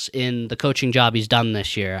holes in the coaching job he's done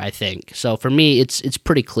this year, I think. So for me, it's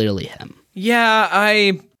pretty clearly him. Yeah,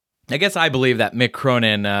 I guess I believe that Mick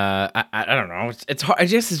Cronin. I don't know. It's hard. I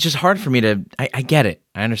guess it's just hard for me to. I get it.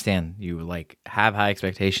 I understand. You have high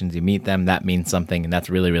expectations. You meet them. That means something, and that's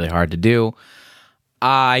really really hard to do.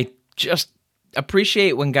 I just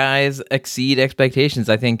appreciate when guys exceed expectations.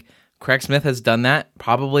 I think Craig Smith has done that.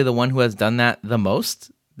 Probably the one who has done that the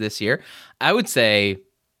most this year. I would say.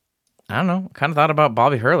 I don't know. Kind of thought about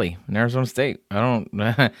Bobby Hurley in Arizona State.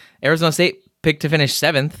 Arizona State picked to finish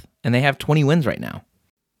 7th, and they have 20 wins right now.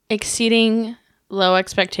 Exceeding low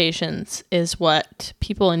expectations is what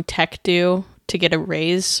people in tech do to get a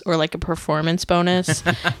raise or like a performance bonus,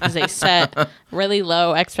 is they set really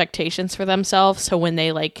low expectations for themselves. So when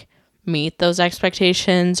they meet those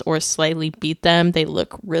expectations or slightly beat them, they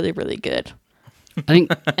look really, really good. I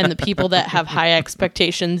think, and the people that have high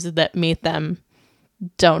expectations that meet them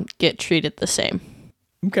don't get treated the same.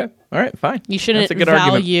 Okay. All right. Fine. You shouldn't That's a good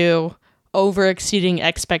argument. value over exceeding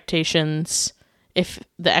expectations if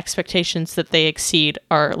the expectations that they exceed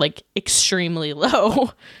are extremely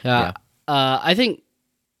low. yeah. I think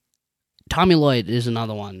Tommy Lloyd is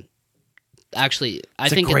another one. Actually, I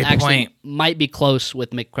think it actually might be close with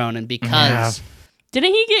Mick Cronin because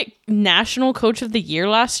didn't he get National Coach of the Year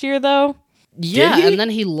last year though? Yeah, and then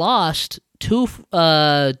he lost three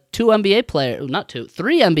NBA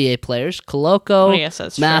players,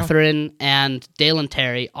 Koloko, Mathurin, and Dalen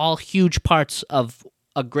Terry, all huge parts of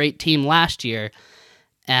a great team last year.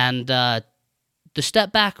 And the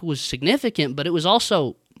step back was significant, but it was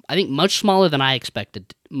also, I think, much smaller than I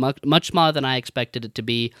expected. Much smaller than I expected it to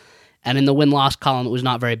be. And in the win-loss column, it was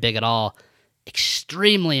not very big at all.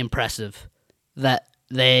 Extremely impressive that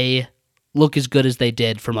they look as good as they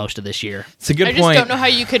did for most of this year. It's a good point. I just don't know how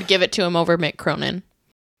you could give it to him over Mick Cronin.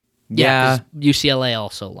 Yeah, UCLA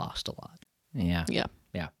also lost a lot. Yeah.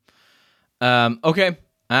 Yeah. Okay.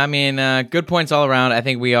 I mean, good points all around. I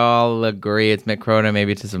think we all agree it's Mick Cronin,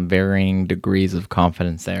 maybe to some varying degrees of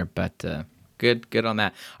confidence there, but good on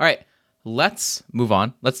that. All right, let's move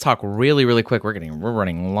on. Let's talk really, really quick. We're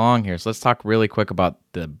running long here, so let's talk really quick about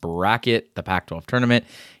the bracket, the Pac-12 tournament.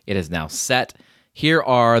 It is now set. Here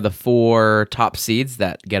are the 4 top seeds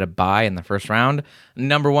that get a bye in the first round.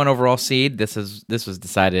 Number 1 overall seed, this was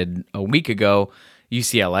decided a week ago,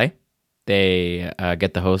 UCLA. They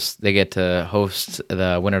get to host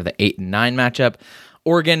the winner of the 8 and 9 matchup.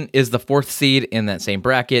 Oregon is the 4th seed in that same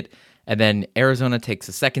bracket, and then Arizona takes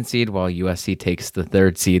the 2nd seed while USC takes the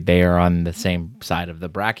 3rd seed. They are on the same side of the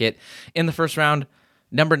bracket. In the first round,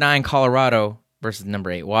 number 9 Colorado versus number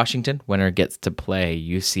 8 Washington. Winner gets to play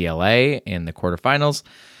UCLA in the quarterfinals.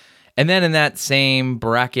 And then in that same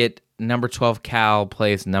bracket, number 12 Cal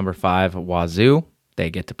plays number 5 Wazoo. They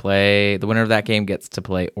get to play, the winner of that game gets to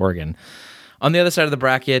play Oregon. On the other side of the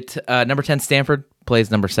bracket, number 10 Stanford plays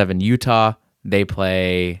number 7 Utah. They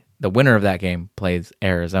play, the winner of that game plays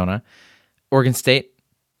Arizona. Oregon State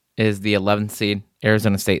is the 11th seed.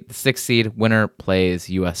 Arizona State, the 6th seed. Winner plays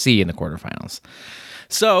USC in the quarterfinals.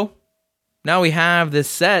 So now we have this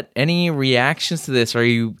set. Any reactions to this?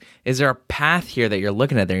 Is there a path here that you're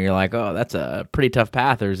looking at there and you're like, oh, that's a pretty tough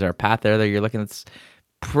path? Or is there a path there that you're looking that's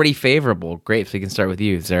pretty favorable? Great, so we can start with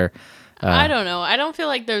you. Is there... I don't know. I don't feel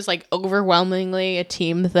like there's overwhelmingly a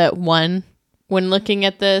team that won when looking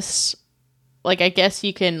at this. I guess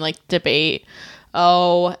you can debate,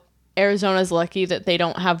 Arizona's lucky that they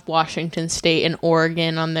don't have Washington State and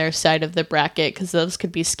Oregon on their side of the bracket because those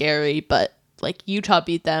could be scary, but Utah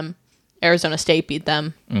beat them. Arizona State beat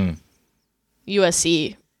them.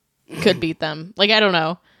 USC could beat them. I don't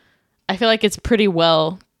know. I feel like it's pretty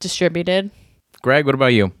well distributed. Greg, what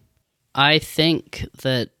about you? I think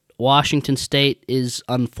that Washington State is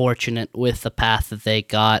unfortunate with the path that they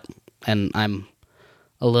got, and I'm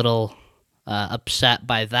a little upset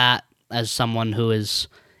by that as someone who is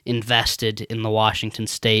invested in the Washington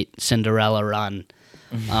State Cinderella run.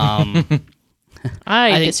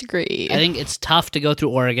 I disagree. I think it's tough to go through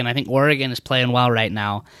Oregon. I think Oregon is playing well right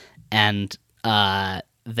now, and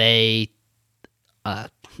they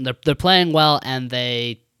They're playing well, and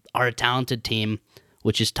they are a talented team,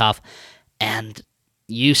 which is tough. And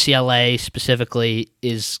UCLA specifically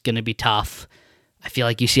is going to be tough. I feel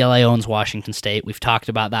like UCLA owns Washington State. We've talked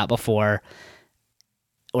about that before.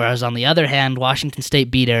 Whereas on the other hand, Washington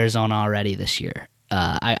State beat Arizona already this year.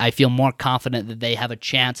 I feel more confident that they have a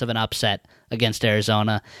chance of an upset against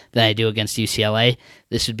Arizona than I do against UCLA.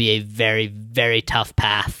 This would be a very, very tough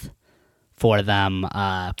path for them.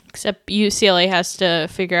 Except UCLA has to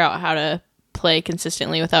figure out how to play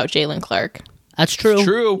consistently without Jalen Clark. That's true. It's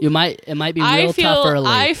true. It might be real tough early.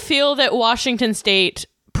 I feel that Washington State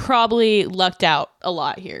probably lucked out a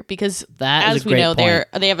lot here because, as we know,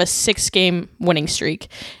 they have a 6-game winning streak,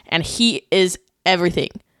 and he is everything.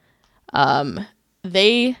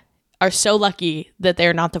 They are so lucky that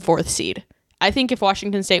they're not the 4th seed. I think if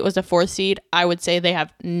Washington State was the 4th seed, I would say they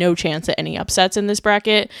have no chance at any upsets in this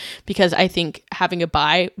bracket because I think having a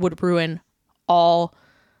bye would ruin all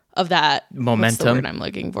of that momentum. What's the word I'm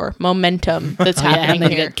looking for? Momentum that's happening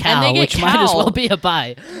and here. Get Cal, and they get which Cal. might as well be a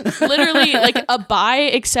bye. Literally like a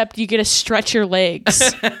bye, except you get to stretch your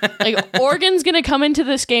legs. Like Oregon's gonna come into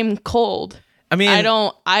this game cold. I mean,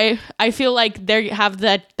 I feel like they have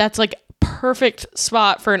that's like perfect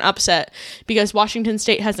spot for an upset because Washington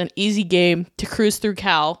State has an easy game to cruise through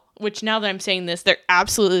Cal, which now that I'm saying this, they're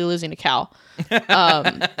absolutely losing to Cal.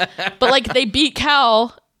 But like they beat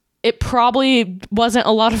Cal, it probably wasn't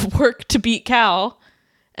a lot of work to beat Cal,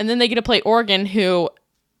 and then they get to play Oregon, who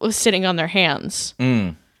was sitting on their hands.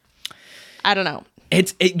 I don't know.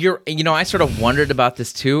 I sort of wondered about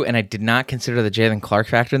this too, and I did not consider the Jalen Clark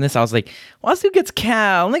factor in this. I was like, well, this dude gets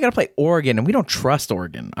Cal, and they got to play Oregon, and we don't trust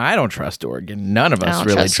Oregon. I don't trust Oregon. None of us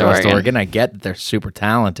really trust Oregon. I get that they're super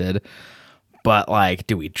talented, but like,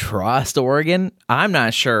 do we trust Oregon? I'm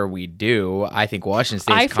not sure we do. I think Washington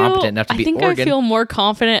State is competent enough to beat Oregon. I feel more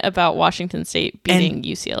confident about Washington State beating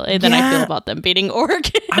UCLA than I feel about them beating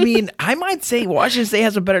Oregon. I mean, I might say Washington State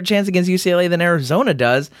has a better chance against UCLA than Arizona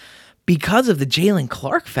does, because of the Jalen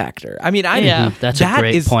Clark factor. I mean, that's a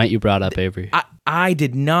great point you brought up, Avery. I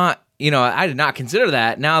did not consider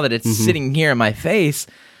that. Now that it's sitting here in my face,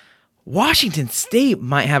 Washington State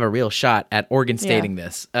might have a real shot at Oregon Stating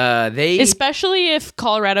this. Especially if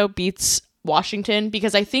Colorado beats Washington,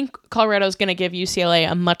 because I think Colorado's going to give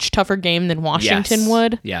UCLA a much tougher game than Washington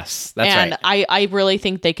would. Yes, that's right. And I really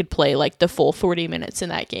think they could play like the full 40 minutes in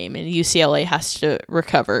that game, and UCLA has to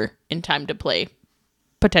recover in time to play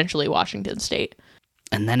potentially Washington State.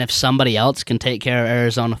 And then if somebody else can take care of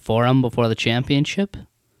Arizona for them before the championship,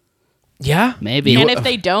 maybe. And if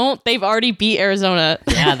they don't, they've already beat Arizona.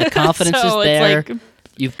 Yeah, the confidence so is there. Like,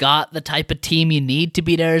 you've got the type of team you need to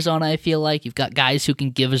beat Arizona, I feel like. You've got guys who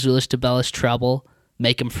can give Azuolas Tubelis trouble,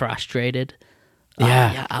 make him frustrated.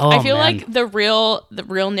 I feel like the real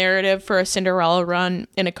narrative for a Cinderella run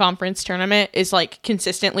in a conference tournament is like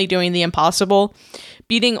consistently doing the impossible.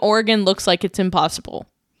 Beating Oregon looks like it's impossible.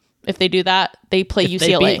 If they do that, they play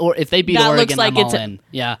UCLA. If they beat that Oregon, looks like I'm all in.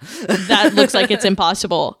 Yeah. That looks like it's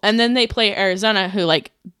impossible. And then they play Arizona, who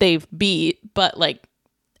like they've beat, but like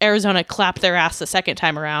Arizona clapped their ass the second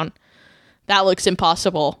time around. That looks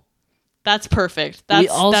impossible. That's perfect.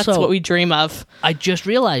 That's what we dream of. I just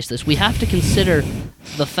realized this. We have to consider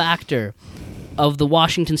the factor of the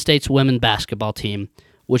Washington State's women's basketball team,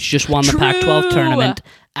 which just won the Pac-12 tournament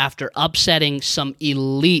after upsetting some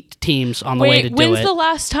elite teams on the way to do it. When's the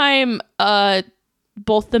last time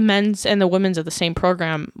both the men's and the women's of the same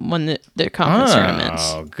program won their conference tournaments?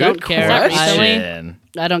 Oh, good question.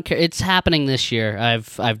 I don't care. It's happening this year.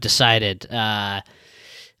 I've decided.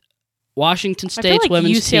 Washington State's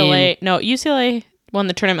women's team. No, UCLA won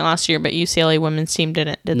the tournament last year, but UCLA women's team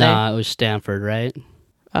didn't. Did they? No, it was Stanford, right?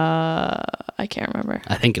 I can't remember.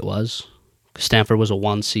 I think it was. Stanford was a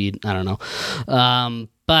 1 seed. I don't know.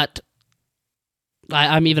 But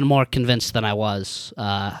I'm even more convinced than I was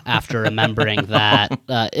after remembering that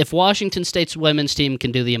if Washington State's women's team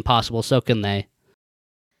can do the impossible, so can they.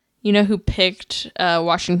 You know who picked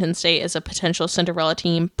Washington State as a potential Cinderella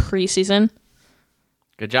team preseason?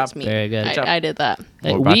 Good job. Very good. I did that.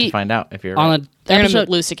 We're about to find out if you're right. They're going to move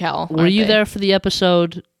Lucy Cal. Were you there for the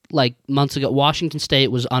episode like months ago? Washington State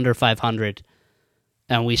was under 500,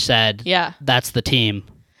 and we said, that's the team.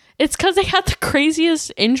 It's because they had the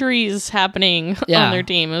craziest injuries happening on their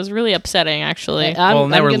team. It was really upsetting, actually.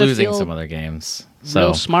 And they were losing some other games. So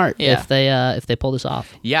real smart if they pull this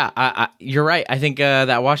off. Yeah, you're right. I think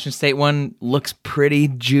that Washington State one looks pretty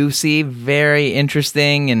juicy, very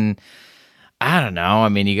interesting, and I don't know. I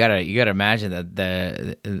mean, you gotta imagine that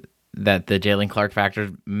the Jalen Clark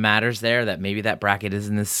factor matters there. That maybe that bracket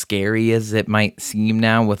isn't as scary as it might seem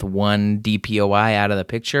now with one DPOI out of the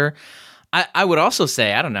picture. I would also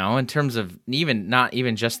say, I don't know, in terms of not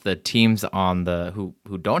even just the teams on the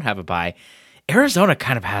who don't have a bye, Arizona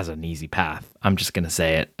kind of has an easy path. I'm just going to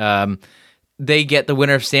say it. They get the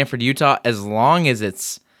winner of Stanford, Utah, as long as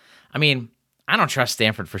it's, I mean, I don't trust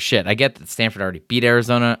Stanford for shit. I get that Stanford already beat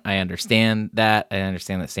Arizona. I understand that. I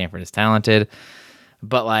understand that Stanford is talented.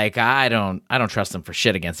 But like I don't trust them for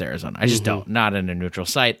shit against Arizona. I just don't. Not in a neutral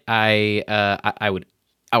site. I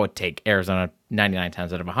would take Arizona 99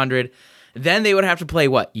 times out of 100. Then they would have to play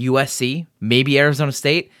what? USC, maybe Arizona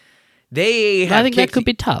State. I think that could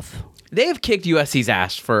be tough. They have kicked USC's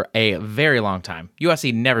ass for a very long time.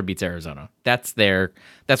 USC never beats Arizona. That's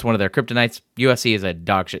one of their kryptonites. USC is a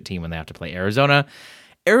dog shit team when they have to play Arizona.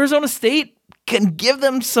 Arizona State can give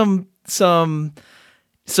them some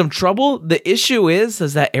trouble. The issue is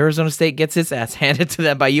that Arizona State gets its ass handed to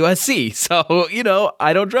them by USC. So,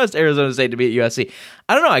 I don't trust Arizona State to beat USC.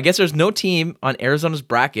 I don't know. I guess there's no team on Arizona's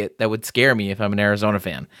bracket that would scare me if I'm an Arizona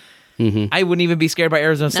fan. I wouldn't even be scared by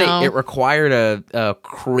Arizona State. No. It required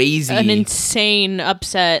an insane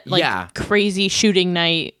upset, crazy shooting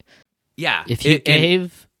night. Yeah. If you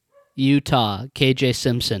gave Utah KJ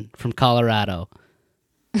Simpson from Colorado,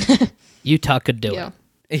 Utah could do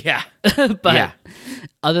it. Yeah. But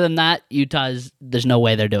other than that, there's no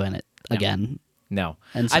way they're doing it again. No.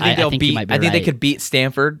 And so I think they could beat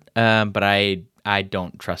Stanford, but I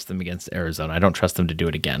don't trust them against Arizona. I don't trust them to do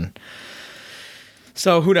it again.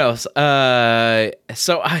 So who knows? It's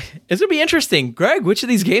gonna be interesting, Greg. Which of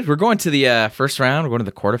these games? We're going to the first round. We're going to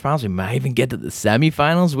the quarterfinals. We might even get to the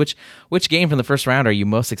semifinals. Which game from the first round are you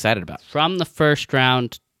most excited about? From the first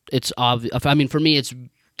round, it's obvious. I mean, for me, it's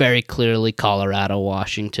very clearly Colorado,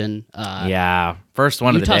 Washington. First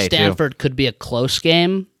one of the day. Utah Stanford could be a close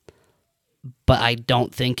game, but I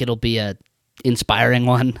don't think it'll be a inspiring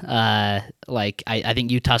one. I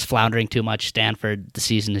think Utah's floundering too much. Stanford, the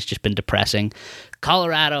season has just been depressing.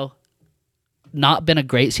 Colorado, not been a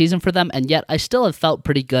great season for them, and yet I still have felt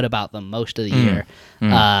pretty good about them most of the year.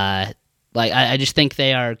 I just think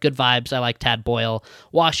they are good vibes. I like Tad Boyle.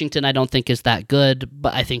 Washington, I don't think is that good,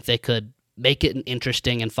 but I think they could make it an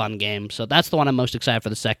interesting and fun game. So that's the one I'm most excited for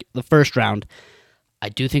the first round. I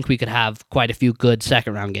do think we could have quite a few good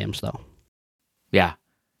second round games, though. Yeah.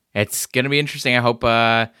 It's going to be interesting. I hope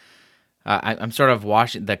I'm sort of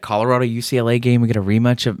watching the Colorado UCLA game. We get a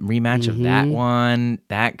rematch of that one.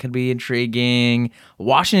 That could be intriguing.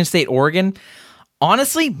 Washington State, Oregon,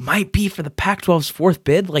 honestly, might be for the Pac-12's fourth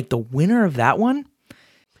bid. Like the winner of that one.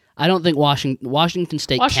 I don't think Washington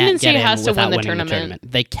State can't get in without winning the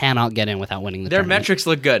tournament. They cannot get in without winning the tournament. Their metrics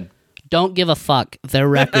look good. Don't give a fuck. Their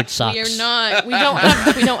record sucks. We are not. We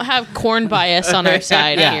don't have corn bias on our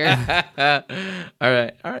side here. All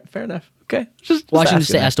right. Fair enough. Okay. Washington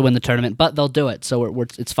State has to win the tournament, but they'll do it, so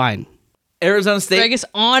it's fine. Arizona State. Greg is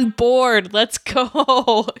on board. Let's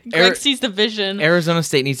go. Greg sees the vision. Arizona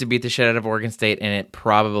State needs to beat the shit out of Oregon State, and it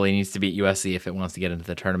probably needs to beat USC if it wants to get into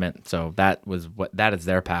the tournament. So that is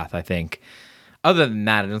their path, I think. Other than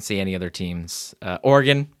that, I don't see any other teams.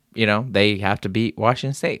 Oregon. They have to beat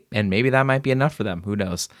Washington State, and maybe that might be enough for them. Who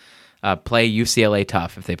knows? Play UCLA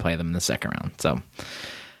tough if they play them in the second round. So,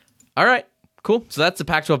 all right, cool. So that's the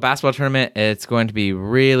Pac-12 basketball tournament. It's going to be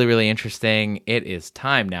really, really interesting. It is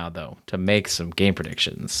time now, though, to make some game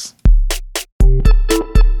predictions.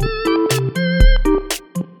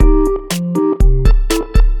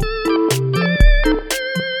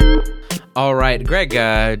 All right, Greg,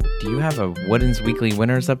 do you have a Wooden's Weekly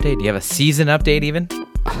Winners update? Do you have a season update even?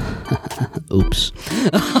 Oops.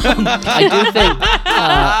 I do think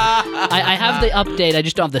I have the update. I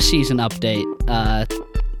just don't have the season update.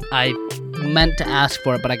 I meant to ask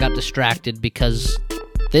for it, but I got distracted because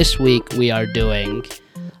this week we are doing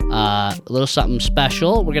a little something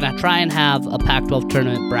special. We're going to try and have a Pac-12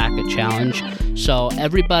 tournament bracket challenge. So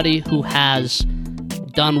everybody who has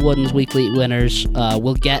done Wooden's Weekly Winners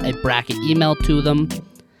will get a bracket emailed to them.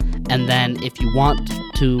 And then if you want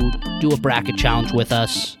to do a bracket challenge with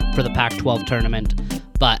us for the Pac-12 tournament,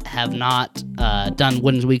 but have not done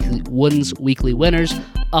Wooden's Weekly Winners,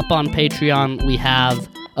 up on Patreon we have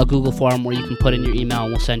a Google form where you can put in your email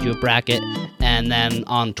and we'll send you a bracket. And then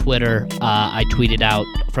on Twitter, I tweeted out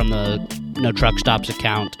from the No Truck Stops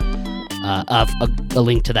account a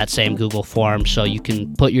link to that same Google form, so you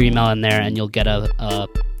can put your email in there and you'll get a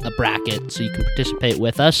bracket so you can participate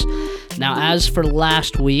with us. Now, as for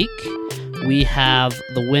last week, we have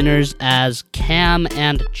the winners as Cam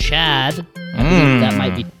and Chad. I believe that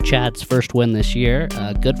might be Chad's first win this year.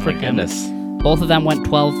 Good for him. Goodness. Both of them went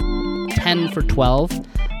 10 for 12.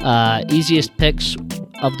 Easiest picks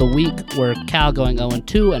of the week were Cal going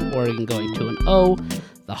 0-2 and Oregon going 2-0.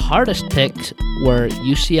 The hardest picks were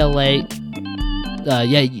UCLA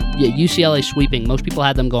UCLA sweeping. Most people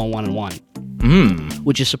had them going 1-1,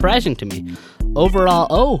 which is surprising to me.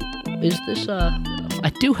 Overall, is this?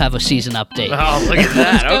 I do have a season update. Oh, look at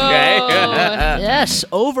that. Okay. Yes,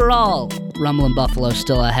 overall, Rumble Buffalo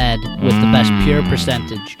still ahead with the best pure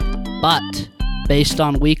percentage, but based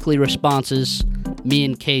on weekly responses, me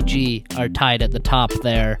and KG are tied at the top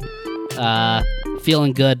there.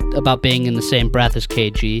 Feeling good about being in the same breath as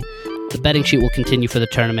KG. The betting sheet will continue for the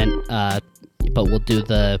tournament, but we'll do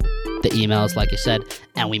the emails, like I said,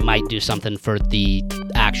 and we might do something for the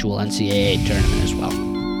actual NCAA tournament as well.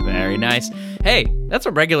 Very nice. Hey, that's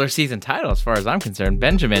a regular season title as far as I'm concerned.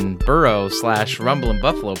 Benjamin Burrow / Rumble in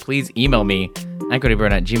Buffalo. Please email me,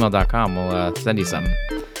 equityburn@gmail.com. We'll send you something.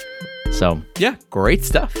 So, yeah, great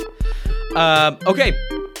stuff. Okay,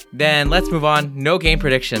 then let's move on. No game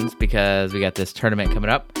predictions because we got this tournament coming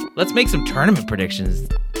up. Let's make some tournament predictions.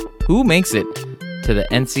 Who makes it to the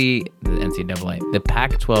NCAA, the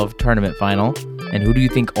Pac-12 tournament final, and who do you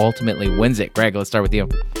think ultimately wins it? Greg, let's start with you.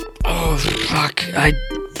 Oh, fuck. I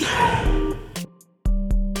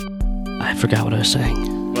forgot what I was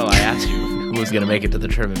saying. Well, I asked you who was going to make it to the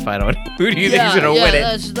tournament final, and who do you think is going to win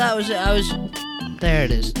it? That was it. There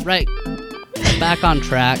it is. Right. Back on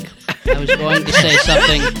track. I was going to say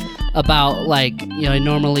something about, I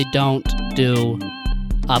normally don't do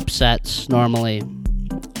upsets normally.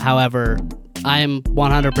 However, I am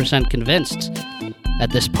 100% convinced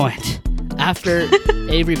at this point. After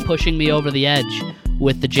Avery pushing me over the edge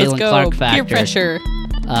with the Jalen Clark factor. Peer pressure.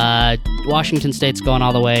 Washington State's going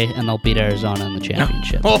all the way, and they'll beat Arizona in the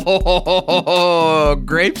championship.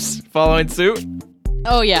 Grapes following suit.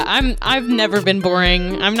 Oh yeah, I've never been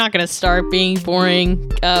boring. I'm not gonna start being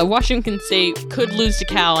boring. Washington State could lose to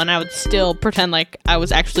Cal, and I would still pretend like I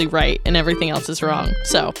was actually right and everything else is wrong.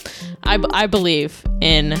 So, I believe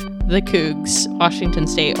in the Cougs, Washington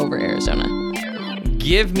State over Arizona.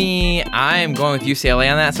 I am going with UCLA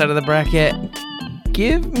on that side of the bracket.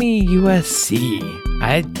 Give me USC.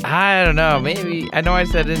 I don't know. Maybe I know I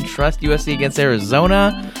said I didn't trust USC against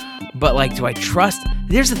Arizona, but do I trust?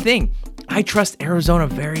 Here's the thing. I trust Arizona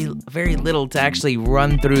very, very little to actually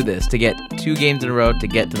run through this, to get 2 games in a row to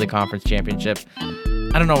get to the conference championship.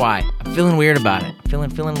 I don't know why. I'm feeling weird about it. Feeling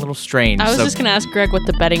a little strange. I was just going to ask Greg what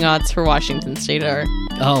the betting odds for Washington State are.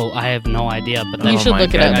 Oh, I have no idea. But you should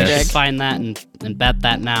look it up, I Greg. should find that and bet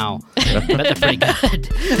that now. I bet they're pretty good.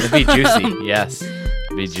 It'd be juicy, yes.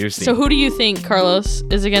 It'd be juicy. So who do you think, Carlos,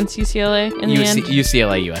 is against UCLA in the end?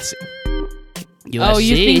 UCLA, USC. USC. Oh,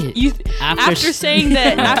 you think after saying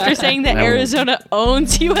that Arizona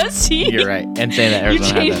owns USC? You're right, and saying that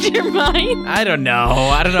Arizona you changed your mind. I don't know.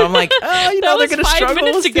 I'm like, they're going to struggle. 5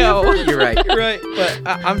 minutes ago. You're right. But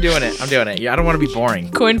I'm doing it. I don't want to be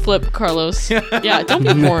boring. Coin flip, Carlos. Yeah, don't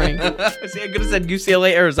be boring. See, I could have said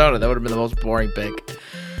UCLA, Arizona. That would have been the most boring pick.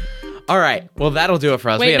 All right. Well, that'll do it for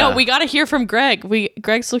us. Wait, we got to hear from Greg.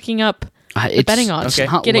 Greg's looking up. The betting odds. It's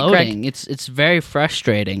not loading. It's very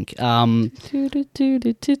frustrating. This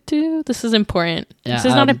is important. Yeah, this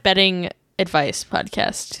is not a betting advice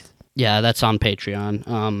podcast. Yeah, that's on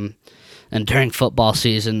Patreon. And during football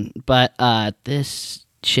season, but this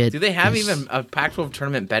shit. Do they have even a Pac-12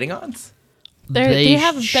 tournament betting odds? They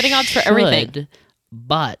have betting odds for everything.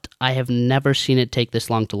 But I have never seen it take this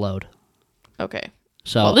long to load. Okay.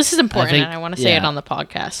 So well, this is important, and I want to say it on the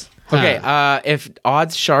podcast. Okay, if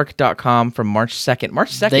oddsshark.com from March 2nd.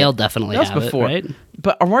 March 2nd. They'll definitely have before, it, right?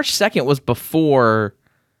 But March 2nd was before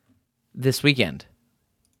this weekend.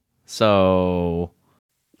 So...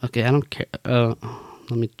 Okay, I don't care. Let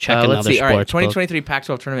me check another let's see. sports All right, 2023 book.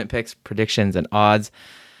 Pac-12 tournament picks, predictions, and odds.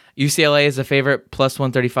 UCLA is a favorite, plus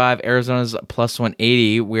 135. Arizona's plus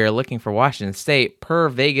 180. We're looking for Washington State. Per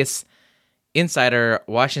Vegas Insider,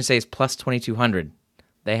 Washington State is plus 2,200.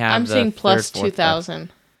 They have I'm seeing plus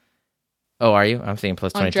 2,000. Oh, are you? I'm seeing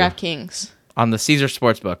plus 22. On DraftKings. On the Caesar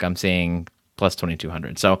Sportsbook, I'm seeing plus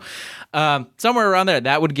 2,200. So somewhere around there,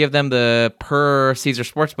 that would give them the, per Caesar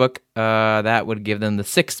Sportsbook, that would give them the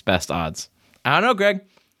 6th best odds. I don't know, Greg.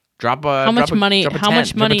 How much money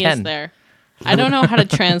is there? I don't know how to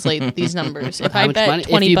translate these numbers. If I bet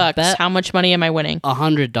 $20, how much money am I winning?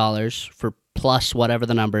 $100 for plus whatever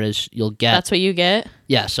the number is, you'll get. That's what you get?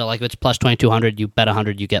 Yeah, so if it's plus 2,200, you bet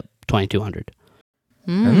 100, you get 2,200.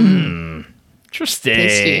 Interesting.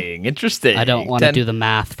 Tasty. Interesting. I don't want to do the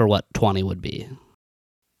math for what 20 would be.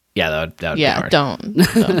 Yeah, that would be hard. Don't do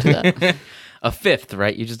that. A 5th,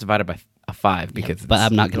 right? You just divide it by a 5 because but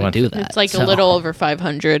I'm not going to do that. It's like a little over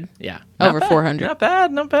 500. Yeah. Over 400. Not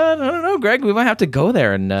bad. I don't know, Greg. We might have to go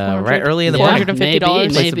there and right early in the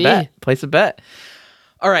 $450. place a bet.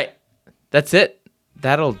 All right. That's it.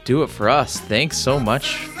 that'll do it for us. Thanks so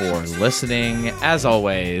much for listening. As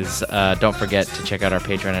always, don't forget to check out our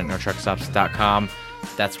Patreon at NoTruckStops.com.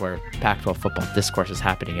 That's where Pac-12 football discourse is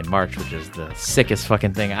happening in March, which is the sickest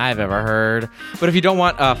fucking thing I've ever heard. But if you don't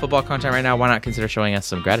want football content right now, why not consider showing us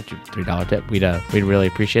some gratitude? $3 tip. We'd really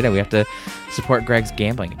appreciate it. We have to support Greg's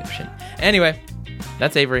gambling addiction. Anyway,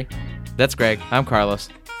 that's Avery. That's Greg. I'm Carlos.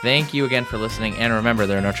 Thank you again for listening. And remember,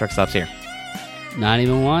 there are no truck stops here. Not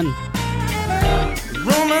even one.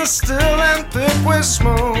 Room is still and thick with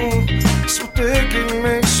smoke, so thick it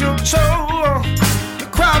makes you choke. The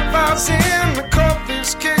crowd vibes in, the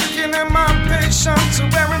coffee's kicking, and my patience to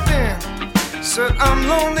everything. Said I'm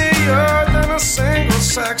lonelier than a single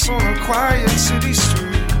sax on a quiet city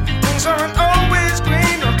street. Things aren't always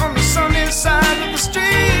greener on the sunny side.